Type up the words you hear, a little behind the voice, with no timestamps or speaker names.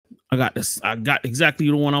I got this. I got exactly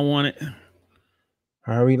the one I wanted.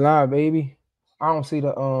 All right, we live, baby. I don't see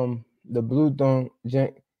the blue thong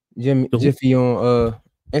Jiffy on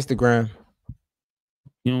Instagram.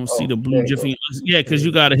 You don't see the blue Jiffy? Yeah, because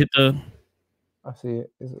you gotta hit the. I see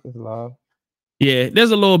it. It's live. Yeah,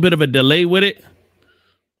 there's a little bit of a delay with it,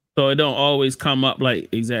 so it don't always come up like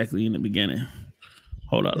exactly in the beginning.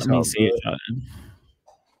 Hold on, let me see it.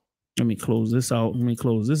 Let me close this out. Let me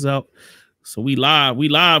close this out. So we live.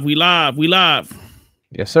 Yes,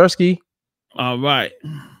 sirski. All right.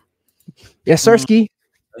 Yes, sirski.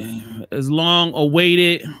 As long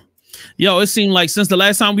awaited. Yo, it seemed like since the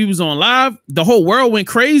last time we was on live, the whole world went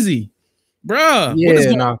crazy. Bruh.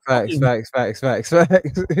 Yeah, no, facts. One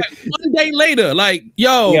day later, like,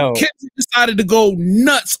 yo. Kendrick decided to go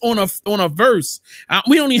nuts on a verse.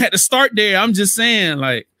 We only had to start there. I'm just saying,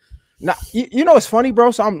 like. Now, you know, it's funny, bro.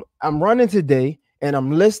 So I'm running today and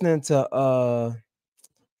I'm listening to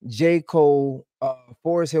J.Cole,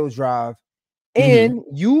 Forest Hills Drive. And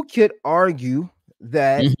you could argue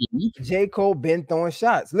that J.Cole been throwing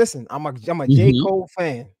shots. Listen, I'm a J.Cole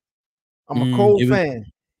fan. I'm a Cole fan.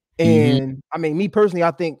 And I mean, me personally, I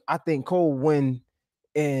think Cole win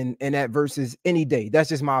in that versus any day. That's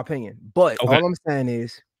just my opinion. But all I'm saying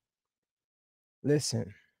is,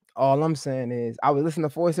 listen, all I'm saying is I was listening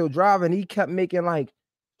to Forest Hill Drive and he kept making like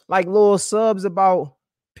little subs about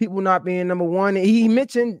people not being number one. And he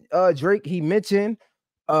mentioned Drake, he mentioned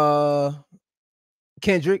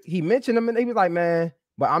Kendrick, he mentioned them, and he was like, man,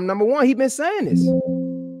 but I'm number one. He been saying this.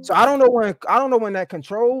 So I don't know when that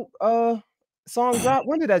Control song dropped.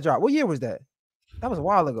 When did that drop? What year was that? That was a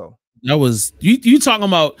while ago. That was you talking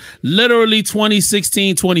about literally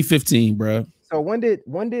 2016, 2015, bro. So when did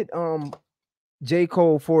J.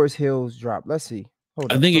 Cole Forest Hills drop? Let's see.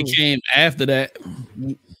 I think it came after that.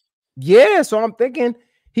 Yeah, so I'm thinking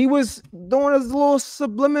he was doing his little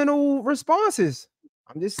subliminal responses.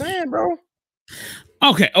 I'm just saying, bro.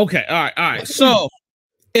 Okay. All right. So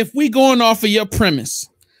if we going off of your premise,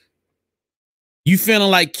 you feeling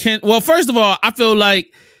like well, first of all, I feel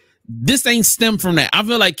like this ain't stem from that. I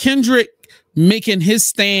feel like Kendrick making his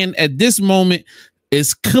stand at this moment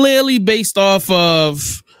is clearly based off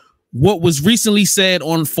of what was recently said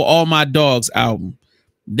on For All My Dogs album.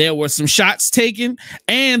 There were some shots taken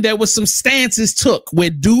and there was some stances took where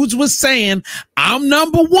dudes was saying, I'm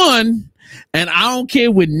number one and I don't care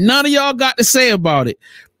what none of y'all got to say about it.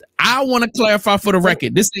 I want to clarify for the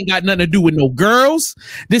record, this ain't got nothing to do with no girls.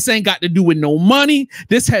 This ain't got to do with no money.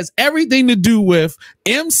 This has everything to do with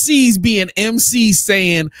MCs being MCs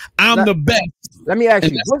saying, I'm the best. Let me ask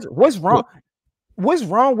you, what's wrong? What's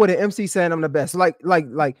wrong with an MC saying I'm the best? Like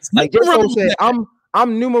J.Cole said,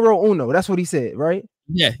 I'm numero uno. That's what he said, right?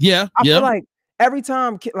 Yeah. I feel like every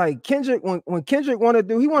time, like Kendrick, when Kendrick want to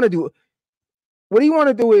do what he want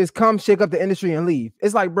to do is come shake up the industry and leave.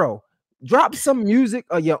 It's like, bro, drop some music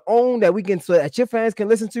of your own that so that your fans can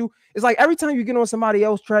listen to. It's like every time you get on somebody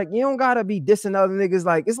else's track, you don't gotta be dissing other niggas.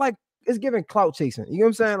 Like it's giving clout chasing. You know what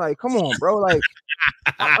I'm saying? Like, come on, bro. Like,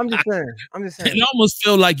 I'm just saying. It almost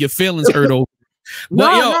feel like your feelings hurt over.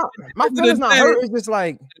 No, my feelings not hurt. It's just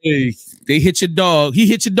like, hey, they hit your dog. He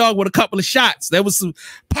hit your dog with a couple of shots. There was some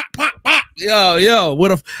pop. Yo,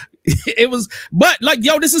 what a it was, but like,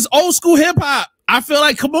 yo, this is old school hip hop. I feel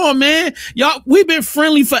like, come on, man. Y'all, we've been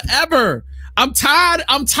friendly forever. I'm tired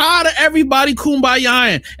of everybody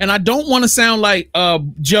kumbayaing. And I don't want to sound like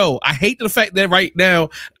Joe. I hate the fact that right now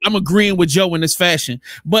I'm agreeing with Joe in this fashion.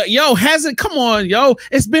 But yo, come on, yo.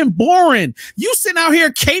 It's been boring. You sitting out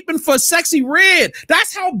here caping for Sexy Red.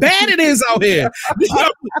 That's how bad it is out here.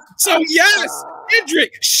 So yes,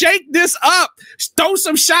 Kendrick, shake this up. Throw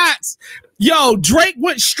some shots. Yo, Drake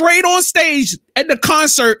went straight on stage at the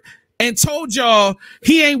concert and told y'all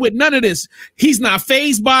he ain't with none of this. He's not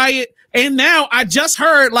fazed by it. And now I just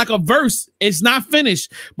heard like a verse. It's not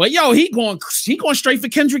finished. But yo, he going straight for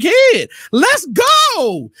Kendrick head. Let's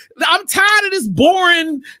go. I'm tired of this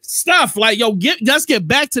boring stuff. Like, yo, let's get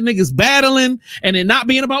back to niggas battling and it not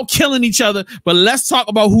being about killing each other. But let's talk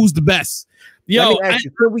about who's the best. Yo,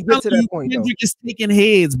 before we get to that point, Kendrick is taking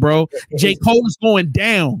heads, bro. J. Cole is going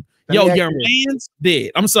down. Yo, your man's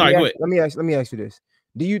dead. I'm sorry. Go ahead. Let me ask you this.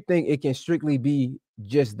 Do you think it can strictly be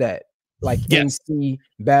just that? Like MC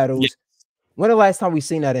battles? Yes. When the last time we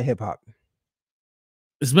seen that in hip hop?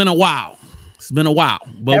 It's been a while.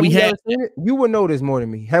 But have we had seen it? You would know this more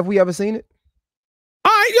than me. Have we ever seen it?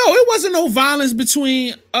 All right, yo, it wasn't no violence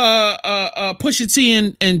between Pusha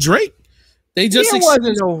T and Drake. They just it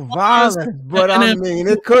wasn't no violence, but I mean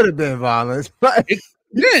it could have been violence.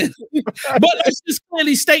 Yeah, but let's just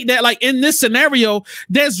clearly state that, like, in this scenario,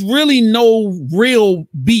 there's really no real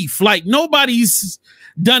beef. Like, nobody's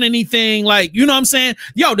done anything like, you know what I'm saying?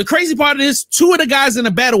 Yo, the crazy part of this, 2 of the guys in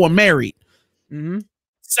the battle are married.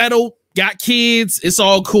 Settled, got kids, it's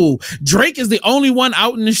all cool. Drake is the only one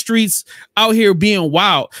out in the streets out here being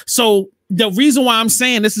wild. So the reason why I'm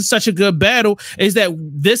saying this is such a good battle is that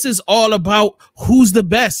this is all about who's the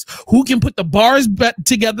best, who can put the bars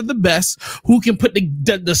together the best, who can put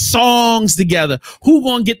the songs together, who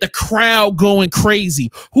gonna get the crowd going crazy,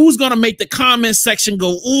 who's gonna make the comment section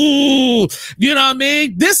go, ooh, you know what I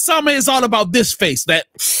mean? This summer is all about this face, that,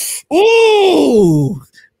 ooh,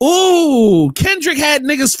 Kendrick had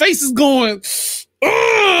niggas' faces going,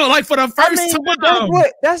 like for the first time.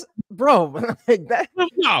 That's bro. Like that, no,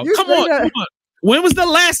 come on. When was the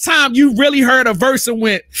last time you really heard a verse and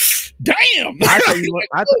went, damn? I'll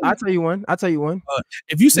tell you one.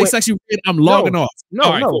 If you say sexy red, I'm logging off.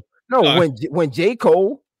 No. When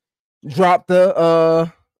J.Cole dropped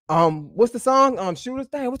the what's the song? Shooters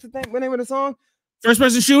thing. What's the thing? What name of the song? First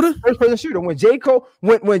person shooter. When J.Cole,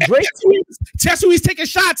 when Drake, that's who he's taking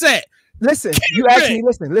shots at. Listen, you asked me.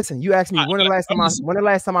 Listen. You asked me when the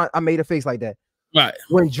last time I made a face like that. Right.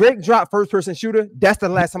 When Drake dropped first person shooter, that's the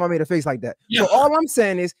last time I made a face like that. Yeah. So all I'm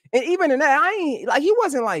saying is, and even in that, I ain't like, he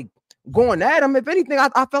wasn't like going at him. If anything, I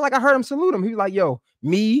felt like I heard him salute him. He was like, yo,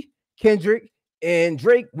 me, Kendrick, and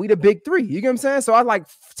Drake, we the big 3. You get what I'm saying? So I like,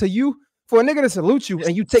 to you, for a nigga to salute you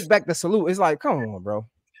and you take back the salute, it's like, come on, bro.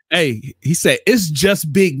 Hey, he said, it's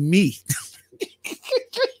just big me.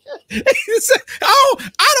 He said, oh,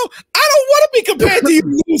 I don't want to be compared to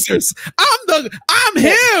you losers. I'm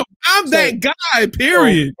him. I'm that guy,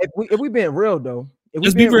 period. If we being real though,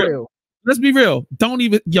 let's be real. Let's be real. Don't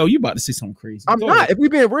even, yo, you about to say something crazy. I'm not. If we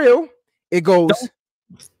being real, it goes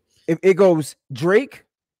Drake,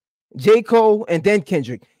 J. Cole, and then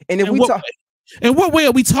Kendrick. And if we talk, in what way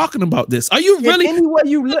are we talking about this? Are you really any way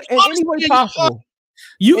you look, in any way possible?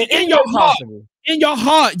 You in your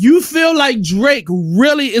heart, you feel like Drake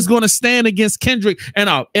really is going to stand against Kendrick in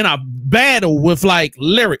a battle with like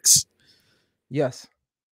lyrics? Yes.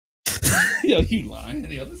 Yo, you lying?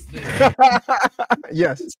 Yo,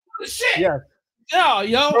 yes. Shit. Yes.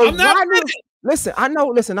 Yo, bro, I'm not. Listen, I know.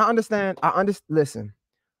 Listen, I understand. Listen,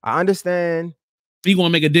 I understand. You gonna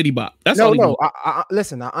make a Diddy bop? That's no, all. No,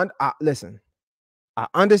 listen. Listen. I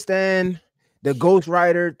understand the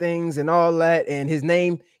ghostwriter things and all that, and his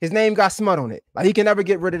name got smut on it. Like he can never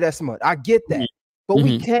get rid of that smut. I get that. But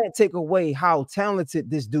we can't take away how talented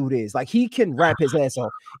this dude is. Like he can rap his ass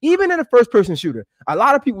off. Even in a first person shooter, a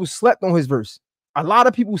lot of people slept on his verse.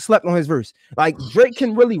 Like Drake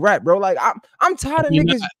can really rap, bro. Like I'm tired of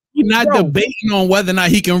niggas. You're not debating on whether or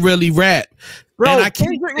not he can really rap. Bro, and I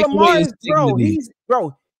can't Kendrick Lamar is,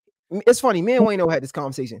 bro. It's funny. Me and Wayne had this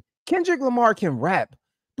conversation. Kendrick Lamar can rap.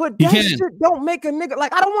 But that shit don't make a nigga,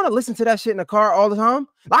 like, I don't want to listen to that shit in the car all the time.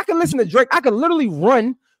 I can listen to Drake. I can literally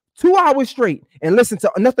run 2 hours straight and listen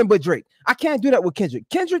to nothing but Drake. I can't do that with Kendrick.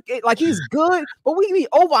 Kendrick, like, he's good, but we be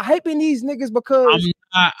overhyping these niggas because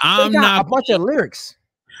I'm not a bunch of lyrics.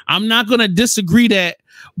 I'm not going to disagree that.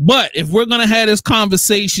 But if we're going to have this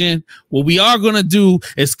conversation, what we are going to do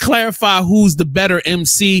is clarify who's the better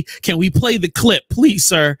MC. Can we play the clip? Please,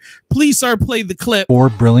 sir. Please, sir, play the clip. 4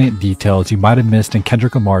 brilliant details you might have missed in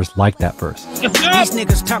Kendrick Lamar's Like That verse. These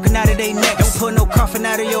niggas talking out of their neck. Don't put no coughing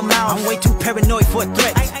out of your mouth. I'm way too paranoid for a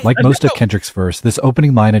threat. Like most of Kendrick's verse, this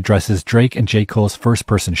opening line addresses Drake and J. Cole's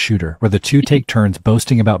first-person shooter, where the two take turns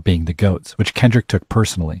boasting about being the GOATs, which Kendrick took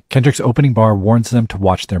personally. Kendrick's opening bar warns them to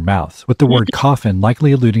watch their mouths, with the word coffin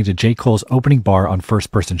likely alluding to J. Cole's opening bar on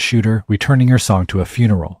first-person shooter, returning her song to a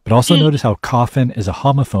funeral. But also notice how coffin is a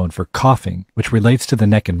homophone for coughing, which relates to the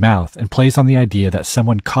neck and mouth, and plays on the idea that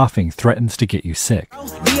someone coughing threatens to get you sick.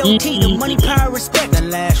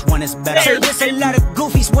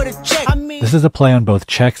 This is a play on both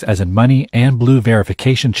checks as in money and blue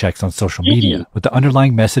verification checks on social media, with the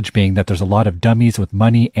underlying message being that there's a lot of dummies with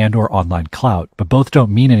money and or online clout, but both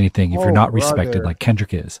don't mean anything if you're not respected like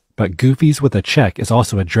Kendrick is. But Goofies with a check is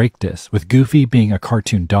also a Drake diss, with Goofy being a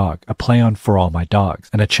cartoon dog, a play on For All My Dogs,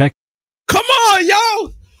 and a check. Come on,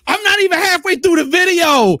 yo! I'm not even halfway through the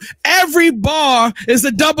video. Every bar is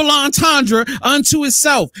a double entendre unto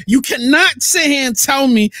itself. You cannot sit here and tell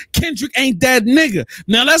me Kendrick ain't that nigga.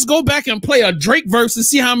 Now let's go back and play a Drake verse and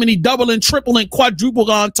see how many double and triple and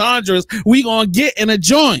quadruple entendres we gonna get in a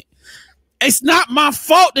joint. It's not my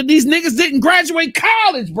fault that these niggas didn't graduate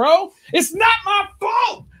college, bro. It's not my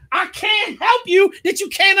fault. I can't help you that you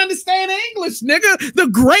can't understand English, nigga. The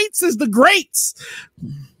greats is the greats.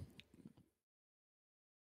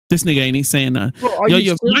 This nigga ain't saying nothing. Bro, are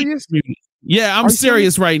you serious? Yeah, I'm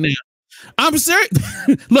serious right now. I'm serious.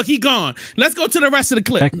 Look, he gone. Let's go to the rest of the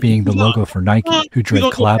clip. Check being the logo for Nike, who Drake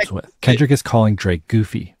collabs with. Kendrick is calling Drake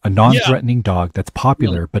goofy, a non-threatening dog that's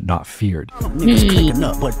popular but not feared.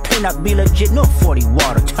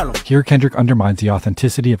 Here, Kendrick undermines the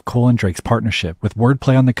authenticity of Cole and Drake's partnership with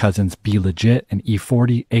wordplay on the cousins Be Legit and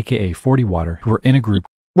E40, aka 40 Water, who were in a group.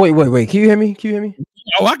 Wait. Can you hear me?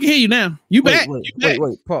 Oh, I can hear you now. You back?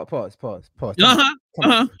 Wait. Pause.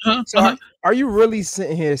 So are you really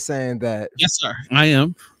sitting here saying that? Yes, sir. I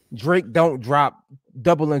am. Drake don't drop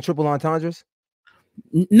double and triple entendres?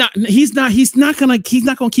 He's not gonna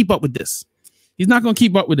keep up with this. He's not gonna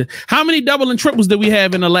keep up with it. How many double and triples did we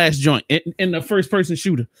have in the last joint in the first person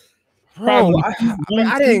shooter? Bro, I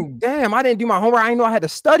didn't do my homework. I didn't know I had to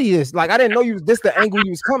study this. Like, I didn't know this the angle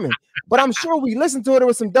you was coming. But I'm sure we listened to it. There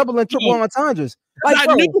was some double and triple entendres. Like,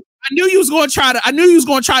 I knew you was gonna try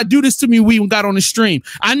to do this to me. We got on the stream.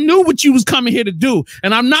 I knew what you was coming here to do,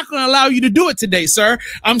 and I'm not gonna allow you to do it today, sir.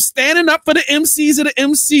 I'm standing up for the MCs of the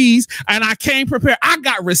MCs, and I came prepared. I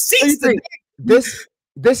got receipts today. This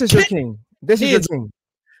is your king. This is your king.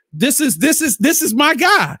 This is my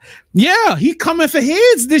guy. Yeah, he coming for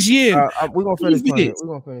heads this year. We're gonna finish playing.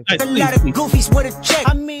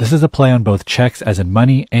 This is a play on both checks as in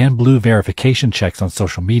money and blue verification checks on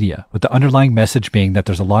social media, with the underlying message being that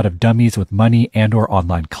there's a lot of dummies with money and or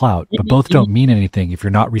online clout, but both don't mean anything if you're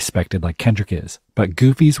not respected like Kendrick is. But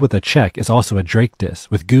Goofies with a check is also a Drake diss,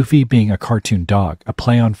 with Goofy being a cartoon dog, a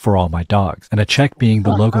play on For All My Dogs, and a check being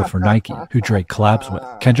the logo for Nike, who Drake collabs with.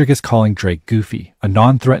 Kendrick is calling Drake goofy, a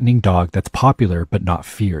non-threatening dog that's popular but not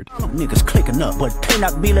feared.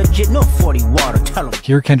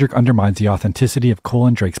 Here, Kendrick undermines the authenticity of Cole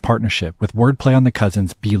and Drake's partnership with wordplay on the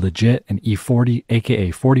cousins Be Legit and E40,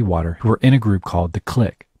 aka 40 Water, who were in a group called The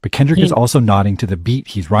Click. But Kendrick is also nodding to the beat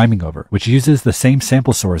he's rhyming over, which uses the same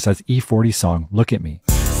sample source as E40's song Look at Me.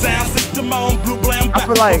 I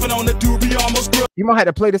feel like you might have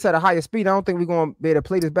to play this at a higher speed. I don't think we're going to be able to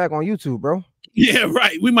play this back on YouTube, bro. Yeah,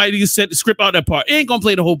 right. We might even set the script out that part. It ain't going to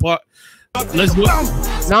play the whole part. Let's do it.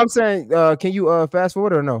 Now I'm saying, can you fast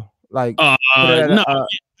forward or no? Like, no, I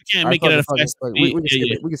can't make it at a fast speed. We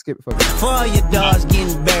can skip it. For all your dogs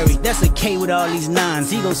getting buried, that's a K with all these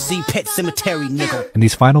nines. He gon' see Pet Cemetery, nigga. In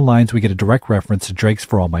these final lines, we get a direct reference to Drake's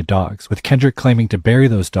For All My Dogs, with Kendrick claiming to bury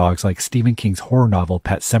those dogs like Stephen King's horror novel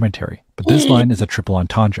Pet Cemetery. But this line is a triple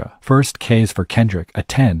entendre. First, K is for Kendrick, a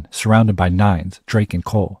 10, surrounded by 9s, Drake and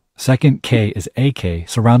Cole. Second, K is AK,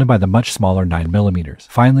 surrounded by the much smaller 9mm.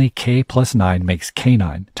 Finally, K plus 9 makes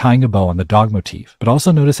K9, tying a bow on the dog motif. But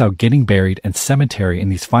also notice how getting buried and cemetery in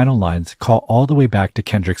these final lines call all the way back to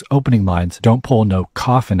Kendrick's opening lines, don't pull no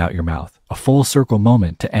coffin out your mouth. A full circle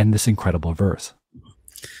moment to end this incredible verse.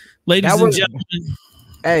 Ladies and gentlemen.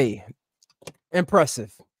 Hey,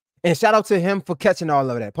 impressive. And shout out to him for catching all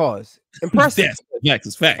of that. Pause. Impressive.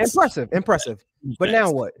 Facts. Impressive. But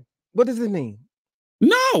now what? What does it mean?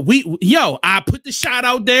 No, I put the shot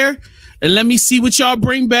out there and let me see what y'all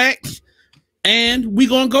bring back. And we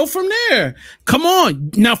gonna go from there. Come on.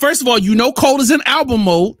 Now, first of all, Cole is in album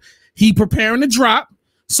mode. He preparing to drop.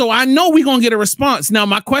 So I know we're gonna get a response. Now,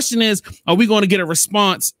 my question is, are we gonna get a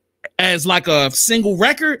response as like a single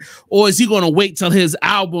record, or is he gonna wait till his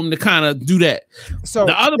album to kind of do that? So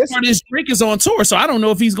the other part is Drake is on tour, so I don't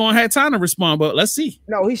know if he's gonna have time to respond, but let's see.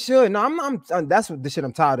 No, he should. No, I'm that's what the shit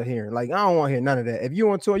I'm tired of hearing. Like, I don't want to hear none of that. If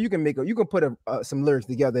you on tour, you can put some lyrics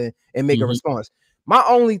together and make a response. My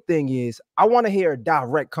only thing is, I want to hear a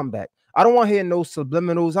direct comeback. I don't want to hear no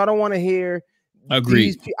subliminals. I don't want to hear.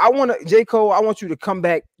 Agreed. J. Cole, I want you to come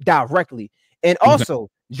back directly. And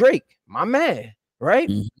also, Drake, my man, right?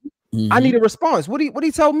 I need a response. What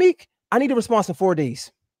he tell Meek? I need a response in 4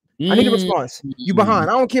 days. I need a response. You behind.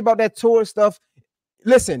 I don't care about that tour stuff.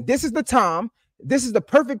 Listen, this is the time. This is the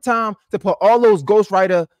perfect time to put all those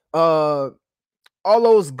ghostwriter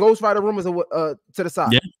rumors to the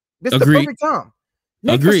side. Yeah. This is the perfect time.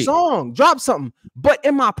 Make a song, drop something. But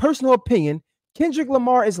in my personal opinion, Kendrick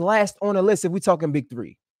Lamar is last on the list if we're talking big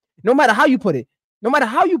three. No matter how you put it,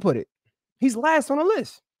 he's last on the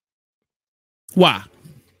list. Why?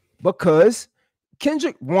 Because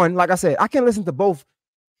Kendrick, one, like I said, I can listen to both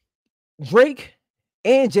Drake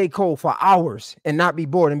and J. Cole for hours and not be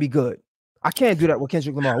bored and be good. I can't do that with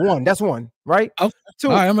Kendrick Lamar. That's one, right? Okay.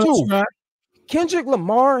 Two, Kendrick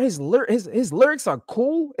Lamar, his lyrics are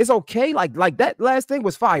cool. It's okay. Like that last thing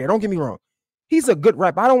was fire. Don't get me wrong. He's a good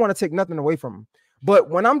rapper. I don't want to take nothing away from him. But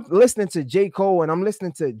when I'm listening to J. Cole and I'm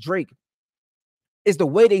listening to Drake, it's the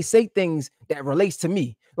way they say things that relates to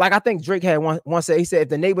me. Like, I think Drake had one say, he said, if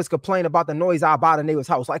the neighbors complain about the noise, I'll buy the neighbor's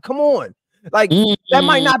house. Like, come on. Like that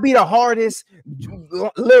might not be the hardest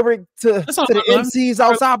lyric to the MCs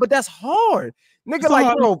outside, but that's hard. Nigga,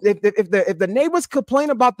 like, bro, if the neighbors complain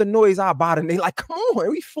about the noise I bought, and they like, come on,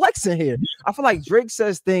 we flexing here. I feel like Drake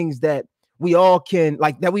says things that we all can,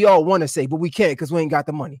 like, that we all want to say, but we can't because we ain't got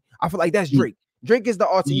the money. I feel like that's Drake. Drake is the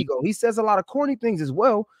alter ego. He says a lot of corny things as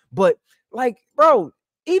well, but like, bro,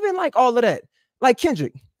 even like all of that, like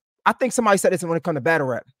Kendrick, I think somebody said this when it comes to battle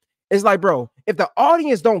rap. It's like, bro, if the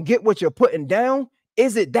audience don't get what you're putting down,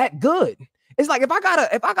 is it that good? It's like, if I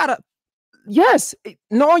gotta, yes,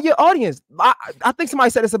 knowing your audience. I think somebody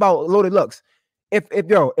said this about Loaded Lux.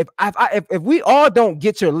 If we all don't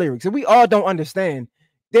get your lyrics, if we all don't understand,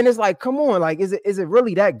 then it's like, come on, like, is it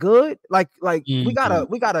really that good? Like we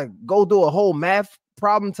gotta go do a whole math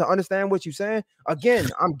problem to understand what you're saying. Again,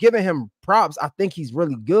 I'm giving him props. I think he's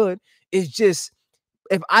really good. It's just,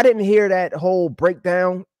 if I didn't hear that whole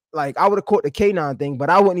breakdown, like, I would have caught the K9 thing, but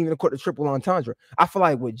I wouldn't even have caught the triple entendre. I feel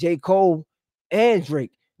like with J. Cole and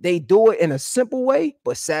Drake, they do it in a simple way,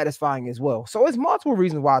 but satisfying as well. So it's multiple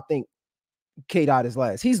reasons why I think K-Dot is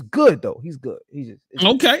last. He's good though. He's good. He's just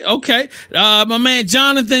okay. My man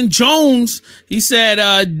Jonathan Jones, he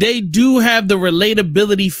said they do have the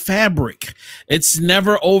relatability fabric. It's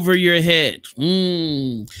never over your head.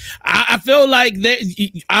 I feel like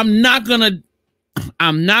that. I'm not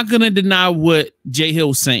gonna deny what Jay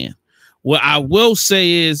Hill's saying. What I will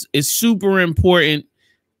say is it's super important,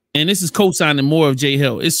 and this is co-signing more of Jay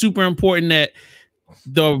Hill. It's super important that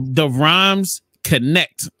the rhymes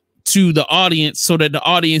connect to the audience so that the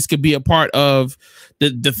audience could be a part of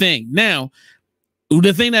the thing. Now,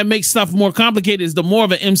 the thing that makes stuff more complicated is the more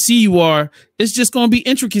of an MC you are, it's just going to be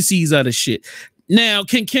intricacies of the shit. Now,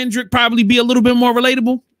 can Kendrick probably be a little bit more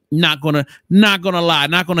relatable? Not gonna lie,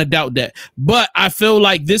 not gonna doubt that. But I feel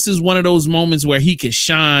like this is one of those moments where he can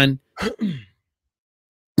shine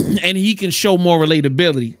and he can show more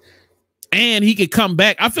relatability. And he could come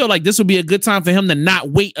back. I feel like this would be a good time for him to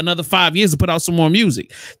not wait another 5 years to put out some more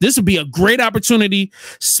music. This would be a great opportunity.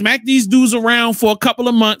 Smack these dudes around for a couple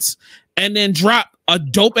of months and then drop a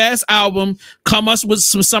dope ass album. Come us with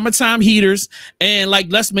some summertime heaters and like,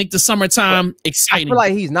 let's make the summertime exciting. I feel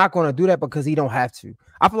like he's not going to do that because he don't have to.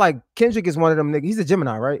 I feel like Kendrick is one of them niggas. He's a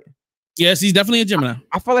Gemini, right? Yes, he's definitely a Gemini.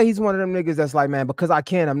 I feel like he's one of them niggas that's like, man, because I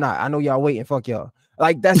can, I'm not. I know y'all waiting. Fuck y'all.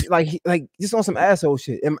 Like, that's like just on some asshole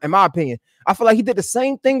shit, in my opinion. I feel like he did the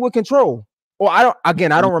same thing with Control. Or I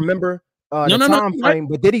don't remember the time frame,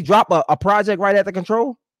 but did he drop a project right after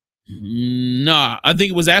Control? Nah, I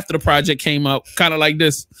think it was after the project came out, kind of like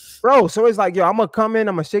this. Bro, so it's like, yo, I'm gonna come in,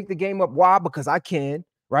 I'm gonna shake the game up. Why? Because I can,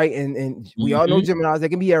 right? And we all know Geminis, they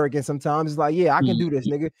can be arrogant sometimes. It's like, yeah, I can do this,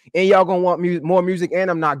 nigga. And y'all gonna want more music, and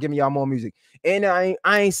I'm not giving y'all more music. And I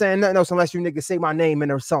ain't saying nothing else unless you niggas say my name in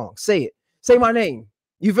a song. Say it. Say my name.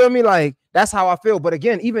 You feel me? Like, that's how I feel. But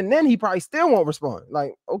again, even then, he probably still won't respond.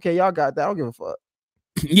 Like, okay, y'all got that. I don't give a fuck.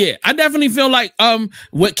 Yeah, I definitely feel like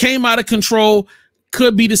what came out of Control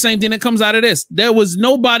could be the same thing that comes out of this. There was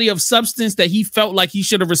nobody of substance that he felt like he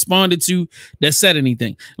should have responded to that said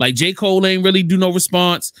anything. Like J. Cole ain't really do no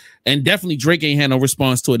response, and definitely Drake ain't had no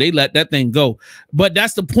response to it. They let that thing go. But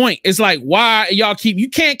that's the point. It's like, why y'all you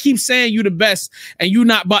can't keep saying you the best and you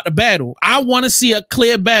not about to battle. I want to see a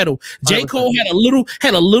clear battle. J. Cole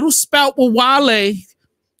had a little spout with Wale.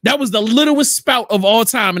 That was the littlest spout of all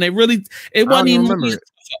time, and it wasn't even remember it.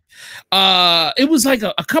 It was like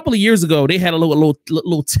a couple of years ago. They had a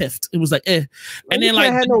little tiff. It was like, and then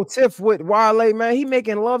like had no tiff with Wale, man. He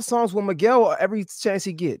making love songs with Miguel every chance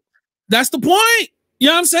he get. That's the point. You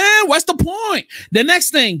know what I'm saying? What's the point? The next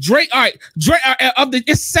thing, Drake. All right, Drake.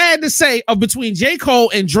 It's sad to say, between J. Cole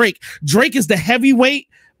and Drake is the heavyweight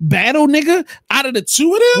battle nigga out of the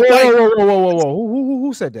two of them. Whoa.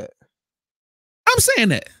 Who said that? I'm saying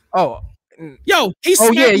that. Oh, yo, he's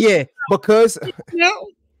yeah. Because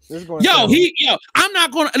I'm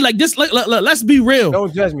not gonna like this. Let's be real.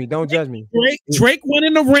 Don't judge me. Drake went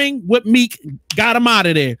in the ring with Meek, got him out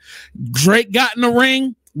of there. Drake got in the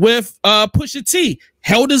ring with Pusha T,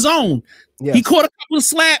 held his own. Yes. He caught a couple of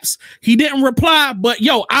slaps. He didn't reply, but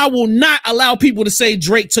I will not allow people to say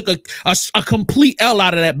Drake took a complete L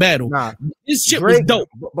out of that battle. Nah, this shit was dope.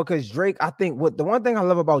 Because Drake, I think the one thing I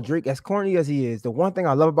love about Drake, as corny as he is, the one thing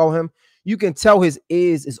I love about him, you can tell his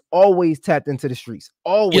ears is always tapped into the streets.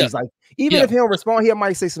 Always, like, even if he don't respond, he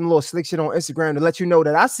might say some little slick shit on Instagram to let you know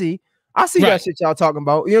that I see that shit y'all talking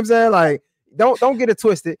about. You know what I'm saying? Like, don't get it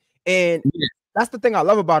twisted. And that's the thing I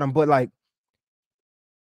love about him. But like,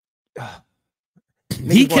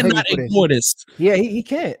 he cannot ignore this. Yeah, he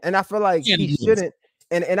can't. And I feel like he shouldn't.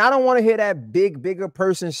 And I don't want to hear that bigger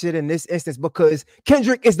person shit in this instance, because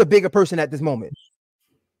Kendrick is the bigger person at this moment.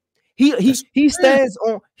 He stands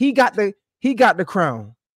on. He got the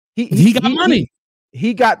crown. He got money.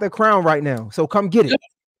 He got the crown right now. So come get it.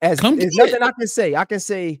 There's nothing I can say. I can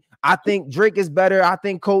say I think Drake is better. I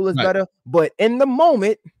think Cole is better. But in the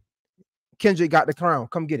moment, Kendrick got the crown.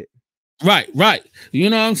 Come get it. Right. You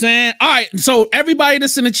know what I'm saying? All right. So everybody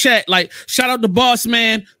that's in the chat, like, shout out to Boss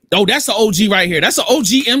Man. Oh, that's an OG right here. That's an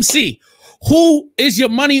OG MC. Who is your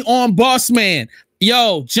money on, Boss Man?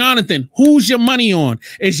 Yo, Jonathan, who's your money on?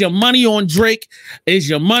 Is your money on Drake? Is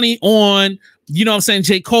your money on, you know what I'm saying,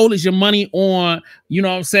 J. Cole? Is your money on, you know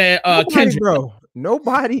what I'm saying, Kendrick? Bro,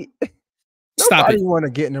 nobody want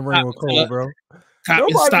to get in the ring with Cole, bro.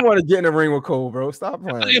 Nobody want to get in the ring with Cole, bro. Stop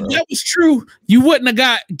playing. If bro. that was true, you wouldn't have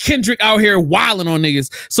got Kendrick out here wilding on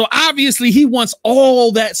niggas. So obviously he wants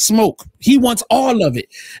all that smoke. He wants all of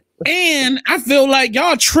it. And I feel like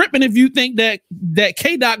y'all tripping if you think that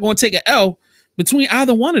K-Dot gonna take an L between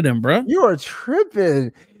either one of them, bro. You are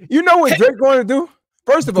tripping. You know what Drake going to do?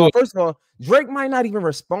 First of all, Drake might not even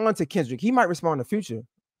respond to Kendrick. He might respond to Future.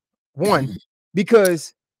 One,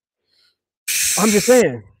 because I'm just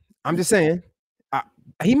saying,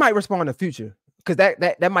 he might respond to Future because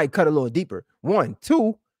that might cut a little deeper. One,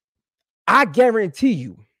 two, I guarantee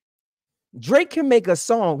you, Drake can make a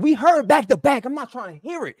song. We heard back to back. I'm not trying to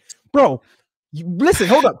hear it, bro. Listen,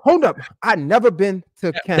 hold up. I never been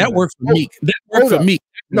to Canada. That worked for me. That worked for me.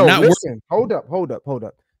 No, listen. Hold up.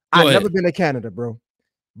 I never been to Canada, bro.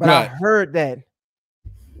 But I heard that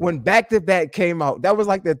when Back to Back came out, that was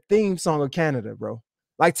like the theme song of Canada, bro.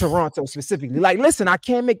 Like Toronto specifically. Like, listen, I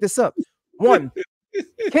can't make this up. One,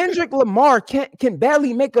 Kendrick Lamar can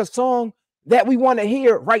barely make a song that we want to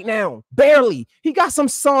hear right now. Barely. He got some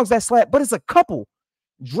songs that slap, but it's a couple.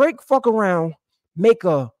 Drake fuck around, make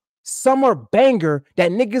a summer banger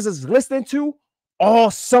that niggas is listening to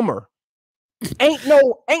all summer. Ain't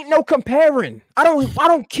no comparing. I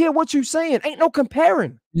don't care what you saying. Ain't no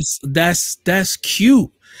comparing. That's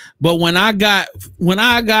cute. But when I got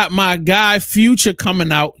my guy Future coming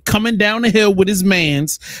down the hill with his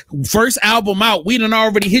man's first album out, we done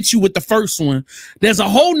already hit you with the first one. There's a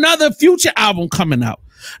whole nother Future album coming out.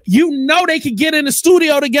 You know they could get in the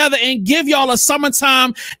studio together and give y'all a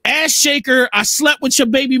summertime ass shaker, I slept with your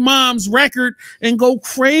baby mom's record and go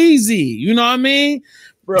crazy. You know what I mean?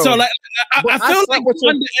 Bro, so like I feel like we're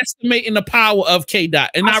underestimating the power of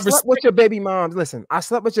K-Dot. And I slept with your baby moms. Listen, I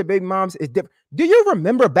slept with your baby moms is different. Do you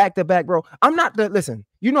remember Back to Back, bro? I'm not the listen.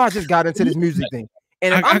 You know, I just got into this music thing,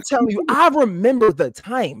 and I'm telling you, I remember the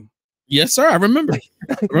time. Yes, sir. I remember.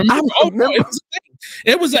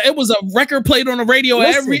 It was a record played on the radio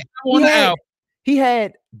every hour on the album. He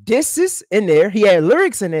had disses in there. He had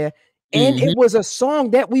lyrics in there. And it was a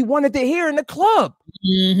song that we wanted to hear in the club.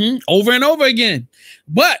 Over and over again.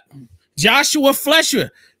 But Joshua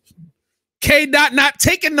Fletcher, K-Dot not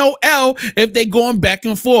taking no L if they going back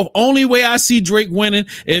and forth. Only way I see Drake winning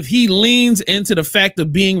if he leans into the fact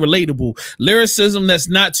of being relatable. Lyricism that's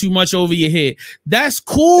not too much over your head. That's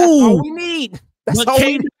cool. That's all we need. That's all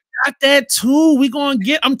we need. Got that too. We gonna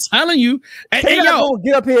get, I'm telling you. Hey, yo, gonna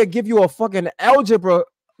get up here and give you a fucking algebra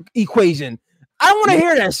equation. I don't want to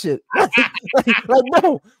hear that shit. like,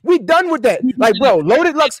 bro, we done with that. Like, bro,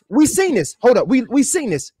 Loaded Lux, we seen this. Hold up, we seen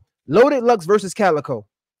this. Loaded Lux versus Calico,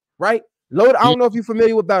 right? Loaded, I don't know if you're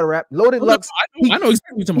familiar with battle rap. Loaded Lux, I know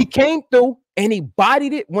exactly what you're he came through and he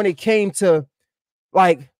bodied it when it came to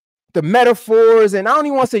like the metaphors, and I don't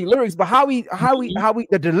even want to say lyrics, but how we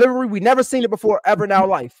the delivery. We never seen it before ever in our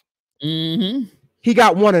life. He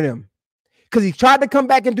got one of them because he tried to come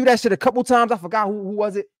back and do that shit a couple times. I forgot who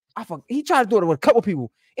was it. He tried to do it with a couple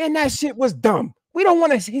people, and that shit was dumb. We don't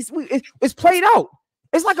want to. It's played out.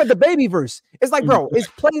 It's like the baby verse. It's like, bro, it's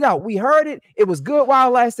played out. We heard it. It was good while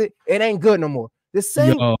it lasted. It ain't good no more. The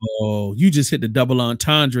same. Yo, you just hit the double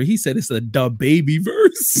entendre. He said it's a baby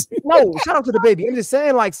verse. No, shout out to the baby. I'm just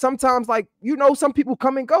saying, like, sometimes, like, you know, some people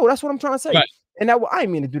come and go. That's what I'm trying to say. Right. And that I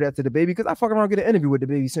didn't mean to do that to the baby because I fucking around get an interview with the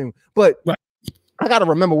baby soon. But I gotta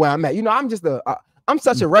remember where I'm at. You know, I'm just I'm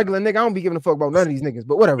such a regular nigga. I don't be giving a fuck about none of these niggas,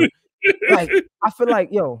 but whatever. Like, I feel like,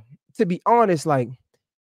 yo, to be honest, like,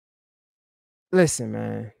 listen,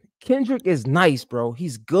 man, Kendrick is nice, bro.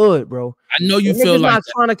 He's good, bro. I know you feel like not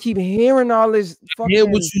trying to keep hearing all this. I hear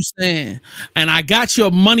what you saying, and I got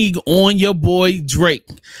your money on your boy Drake,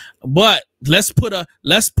 but let's put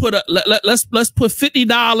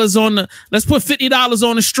 $50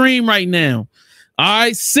 on the stream right now. All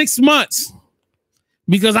right, 6 months.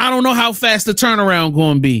 Because I don't know how fast the turnaround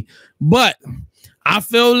going to be. But I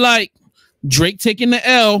feel like Drake taking the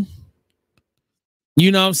L,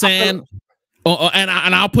 you know what I'm saying?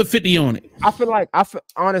 And I'll put 50 on it.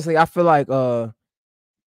 Honestly, I feel like I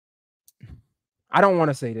don't want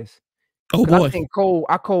to say this. Oh boy. I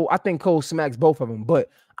think Cole smacks both of them, but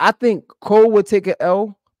I think Cole would take an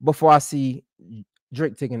L before I see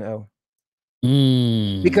Drake taking an L.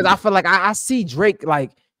 Because I feel like I see Drake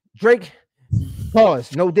like Drake.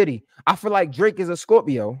 Pause. No Diddy. I feel like Drake is a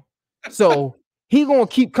Scorpio, so he gonna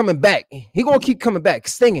keep coming back. He gonna keep coming back,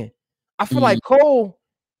 stinging. I feel like Cole,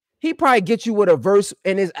 he probably get you with a verse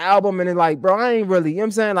in his album, and then like, bro, I ain't really, you know what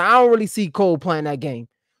I'm saying? Like, I don't really see Cole playing that game.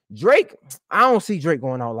 Drake, I don't see Drake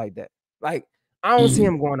going out like that. Like, I don't see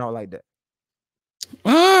him going out like that.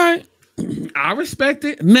 All right. I respect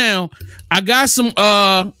it. Now, I got some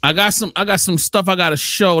stuff I gotta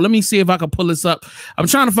show. Let me see if I can pull this up. I'm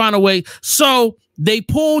trying to find a way. So they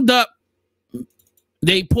pulled up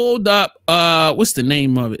what's the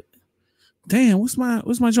name of it? Damn, what's my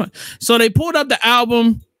joint? So they pulled up the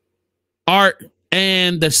album art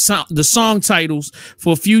and the song titles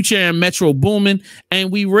for Future and Metro Boomin,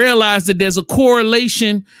 and we realized that there's a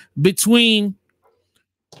correlation between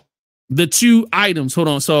the two items. Hold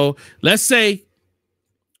on. So let's say,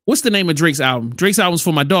 what's the name of Drake's album? Drake's album's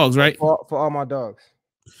For My Dogs, right? For All My Dogs.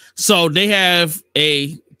 So they have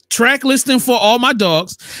a track listing for All My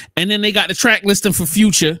Dogs, and then they got the track listing for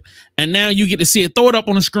Future, and now you get to see it. Throw it up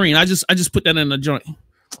on the screen. I just put that in the joint.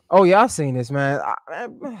 Oh yeah, I've seen this, man.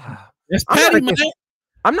 That's petty, man.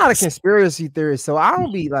 I'm not a conspiracy theorist, so I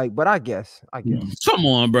don't be like, but I guess. Come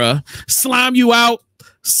on, bro. Slime you out,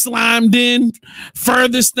 slimed in,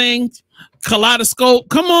 furthest thing, kaleidoscope.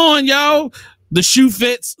 Come on, yo. The shoe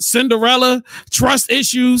fits, Cinderella, trust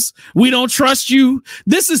issues. We don't trust you.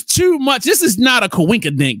 This is too much. This is not a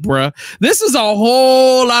coinkadink, bruh. This is a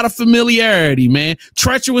whole lot of familiarity, man.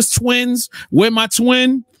 Treacherous twins, with my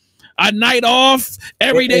twin, a night off,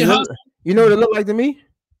 everyday hustle. You know what it look like to me?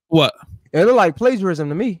 What? It look like plagiarism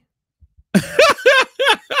to me.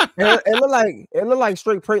 it look like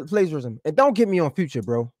straight plagiarism. And don't get me on Future,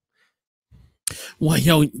 bro. Well,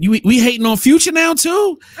 yo, we hating on Future now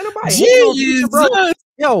too? Future, bro.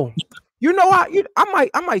 Yo, you know what?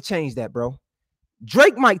 I might change that, bro.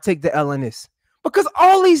 Drake might take the L in this because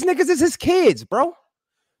all these niggas is his kids, bro.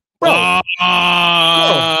 Bro,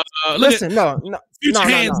 listen, no.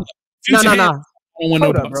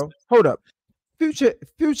 Hold up, bro. Hold up.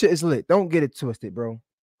 Future is lit. Don't get it twisted, bro.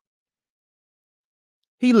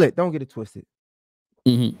 He lit. Don't get it twisted.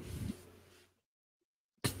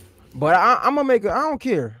 But I'm gonna make it. I don't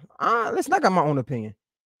care. Listen, I got my own opinion.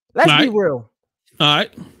 Let's be real. All right,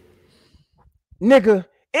 nigga.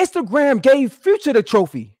 Instagram gave Future the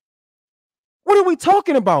trophy. What are we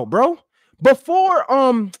talking about, bro? Before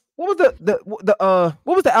what was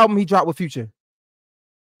the album he dropped with Future?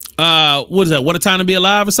 What is that? What a Time to Be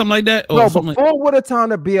Alive or something like that? No, before What a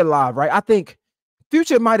Time to Be Alive, right? I think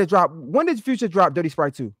Future might have dropped. When did Future drop Dirty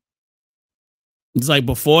Sprite 2? It's like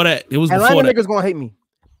before that. It was Atlanta before that. Niggas gonna hate me.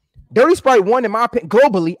 Dirty Sprite 1, in my opinion,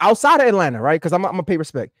 globally, outside of Atlanta, right? Because I'm gonna pay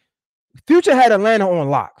respect. Future had Atlanta on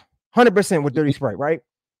lock, 100% with Dirty Sprite, right?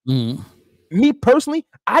 Me personally,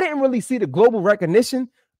 I didn't really see the global recognition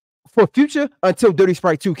for Future until Dirty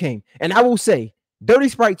Sprite 2 came. And I will say, Dirty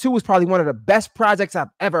Sprite 2 was probably one of the best projects I've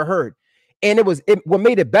ever heard. And what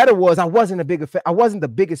made it better was I wasn't the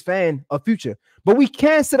biggest fan of Future. But we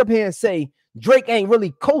can't sit up here and say Drake ain't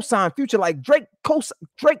really co-signed Future. Like Drake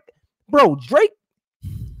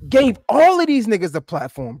gave all of these niggas the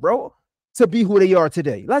platform, bro, to be who they are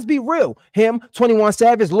today. Let's be real. Him, 21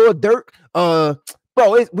 Savage, Lord Durk,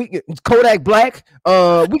 Kodak Black,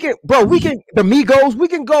 we can the Migos, we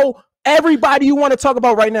can go everybody you want to talk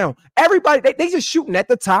about right now. Everybody, they just shooting at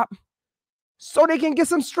the top so they can get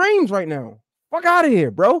some streams right now. Fuck out of here,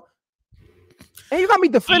 bro. And you got me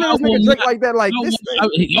defending this nigga Drake like that, like this.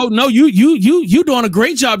 Oh no, you doing a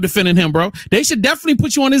great job defending him, bro. They should definitely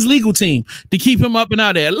put you on his legal team to keep him up and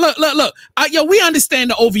out there. Look. Yo, we understand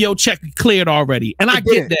the OVO check cleared already, and I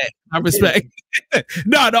get that. I respect.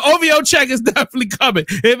 No, the OVO check is definitely coming.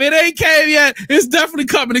 If it ain't came yet, it's definitely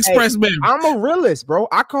coming. Express man. I'm a realist, bro.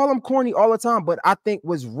 I call him corny all the time, but I think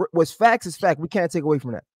was facts is fact. We can't take away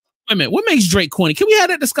from that. Wait a minute, what makes Drake corny? Can we have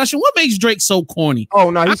that discussion? What makes Drake so corny?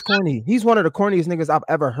 Oh no, he's corny. He's one of the corniest niggas I've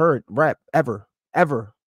ever heard rap ever.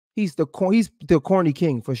 He's the corny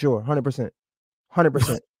king for sure, 100%.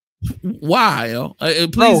 Why?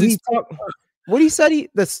 Please. Bro, what he said,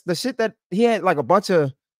 the shit that he had like a bunch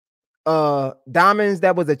of diamonds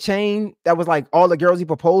that was a chain that was like all the girls he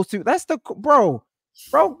proposed to. That's the bro.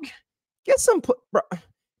 Get some bro.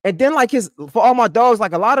 And then like For All My Dogs,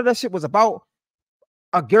 like a lot of that shit was about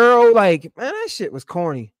a girl. Like, man, that shit was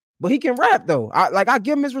corny. But he can rap though. I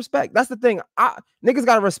give him his respect. That's the thing. Niggas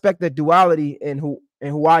gotta respect the duality in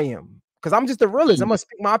who I am. Because I'm just a realist. I'm gonna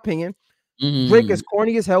speak my opinion. Drake is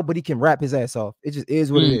corny as hell, but he can rap his ass off. It just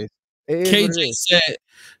is what it is.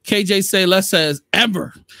 KJ said, let's says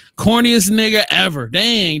ever. Corniest nigga ever.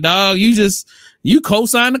 Dang, dog. You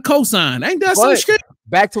co-sign the cosign. Ain't that some shit?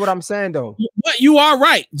 Back to what I'm saying though. But you are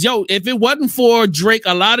right. Joe, if it wasn't for Drake,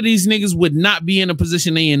 a lot of these niggas would not be in the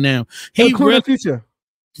position they in now. Including Future.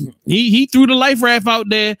 He threw the life raft out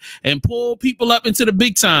there and pulled people up into the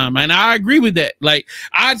big time, and I agree with that. Like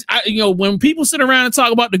I when people sit around and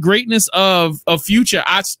talk about the greatness of Future,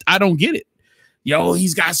 I don't get it. Yo,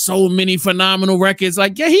 he's got so many phenomenal records.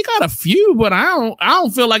 Like, yeah, he got a few, but I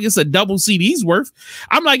don't feel like it's a double CD's worth.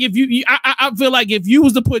 I'm like, I feel like if you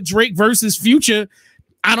was to put Drake versus Future,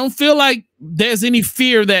 I don't feel like there's any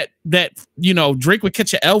fear that Drake would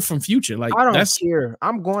catch an L from Future. Like, I don't care.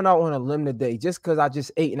 I'm going out on a limb today just because I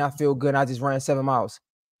just ate and I feel good and I just ran 7 miles.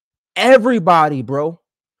 Everybody, bro,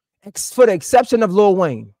 for the exception of Lil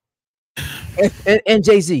Wayne and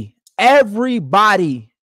Jay-Z, everybody.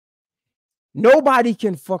 Nobody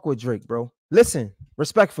can fuck with Drake, bro. Listen,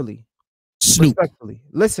 respectfully. Snoop. Respectfully.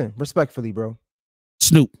 Listen, respectfully, bro.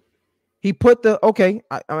 Snoop. He put the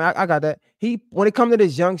I got that. When it comes to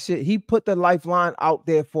this young shit, he put the lifeline out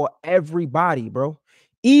there for everybody, bro.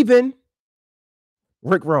 Even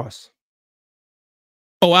Rick Ross.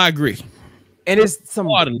 Oh, I agree. And it's some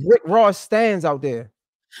Rick Ross stands out there.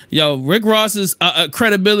 Yo, Rick Ross's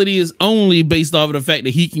credibility is only based off of the fact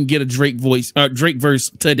that he can get a Drake verse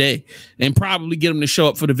today and probably get him to show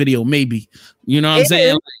up for the video. Maybe, you know what I'm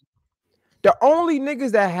saying? The only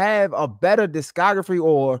niggas that have a better discography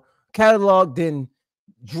or catalog than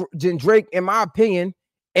Drake, in my opinion,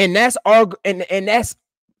 and that's and that's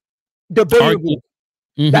debatable.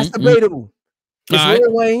 That's debatable. It's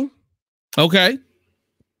Lil Wayne, okay,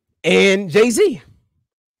 and Jay-Z,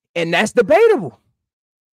 and that's debatable.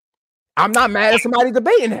 I'm not mad at somebody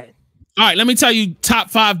debating that. All right, let me tell you top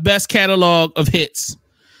 5 best catalog of hits.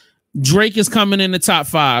 Drake is coming in the top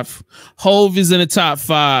 5. Hove is in the top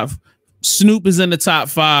 5. Snoop is in the top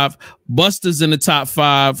 5. Busta's in the top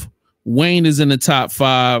 5. Wayne is in the top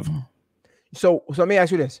 5. So let me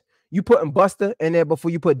ask you this. You putting Busta in there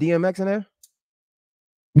before you put DMX in there?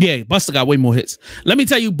 Yeah, Busta got way more hits. Let me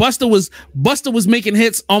tell you, Busta was making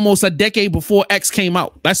hits almost a decade before X came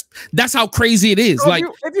out. That's how crazy it is. So like,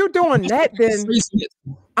 if you're doing that, then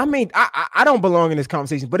I mean, I don't belong in this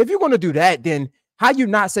conversation. But if you're going to do that, then how you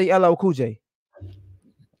not say LL Cool J?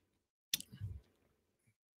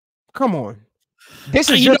 Come on, this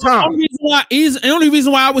is your time. The only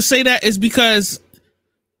reason why I would say that is because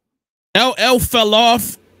LL fell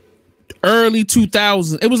off early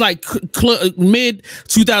 2000s. It was like mid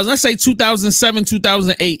 2000s. Let's say 2007,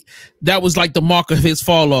 2008. That was like the mark of his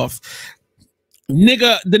fall off. Wait,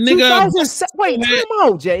 time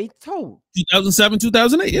out, Jay. 2007,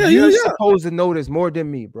 2008. Yeah, You're supposed to know this more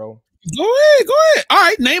than me, bro. Go ahead. All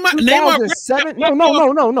right, name my 2007.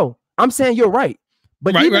 No. I'm saying you're right.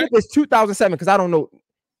 But even if it's 2007, because I don't know.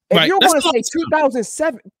 If you're going to say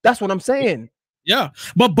 2007, that's what I'm saying. Yeah,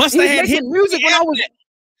 but Busta had hit music when I was.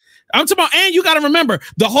 I'm talking about, and you got to remember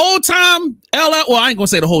the whole time LL. Well, I ain't gonna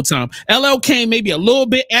say the whole time. LL came maybe a little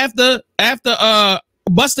bit after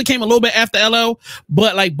Busta came a little bit after LL,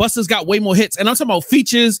 but like Busta's got way more hits, and I'm talking about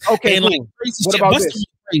features. Okay, and cool. Like crazy what shit. about Busta's this?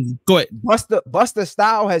 Crazy. Go ahead. Busta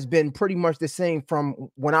style has been pretty much the same from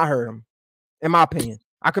when I heard him, in my opinion.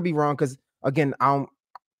 I could be wrong because again, I'm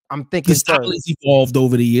thinking the style has evolved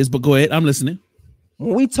over the years, but go ahead. I'm listening.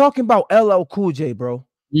 When we talking about LL Cool J, bro,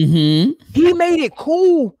 he made it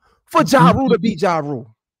cool for Ja Rule to beat Ja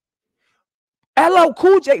Rule. LL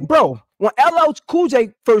Cool J, bro, when LL Cool J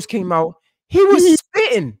first came out, he was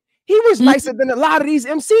spitting. He was nicer than a lot of these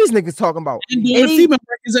MCs niggas talking about. And doing female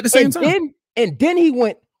records at the same time. Then he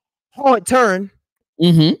went hard turn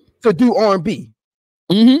to do R&B.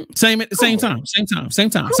 Same at the same time.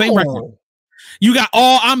 Same record. You got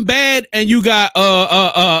I'm Bad and you got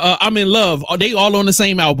I'm in Love. They all on the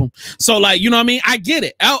same album. So like, you know what I mean? I get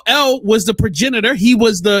it. LL was the progenitor. He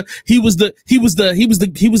was the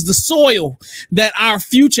soil that our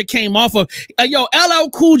future came off of. LL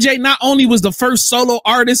Cool J not only was the first solo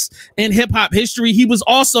artist in hip hop history, he was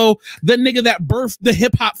also the nigga that birthed the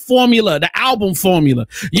hip hop formula, the album formula.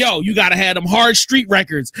 Yo, you gotta have them hard street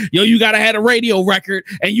records. Yo, you gotta have a radio record,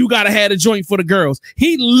 and you gotta have a joint for the girls.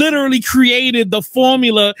 He literally created the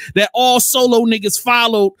formula that all solo niggas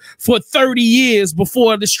followed for 30 years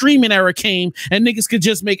before the streaming era came, and niggas could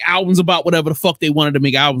just make albums about whatever the fuck they wanted to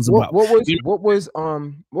make albums about. What was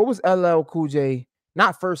LL Cool J,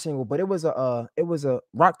 not first single, but it was a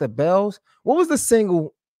Rock the Bells. What was the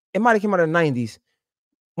single? It might have came out in the 90s.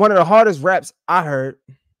 One of the hardest raps I heard.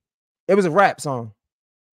 It was a rap song.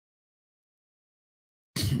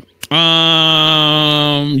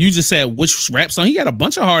 You just said which rap song? He got a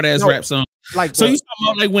bunch of hard ass rap songs. Like so you talking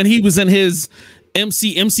about like when he was in his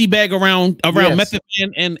MC bag around Yes. Method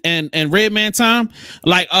Man and Redman time?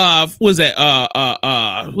 Like what was that?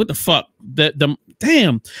 What the fuck? The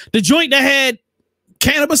joint that had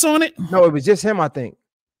cannabis on it? No, it was just him, I think.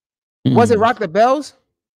 Was it Rock the Bells?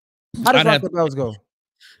 How does Rock the Bells go?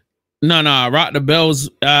 No, Rock the Bells.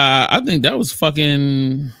 I think that was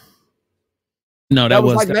fucking. No, that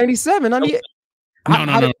was like 97. No,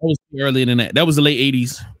 that was earlier than that. That was the late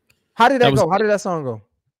 80s. How did that go? How did that song go?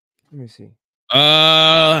 Let me see.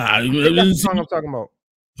 That's the song I'm talking about.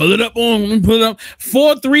 Pull it up on. Let me pull it up.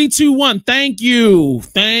 4, 3, 2, 1. Thank you.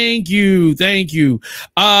 Yo,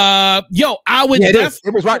 I would.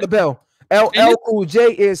 It was Rock the Bell. LL Cool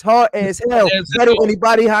J is hard as hell. Better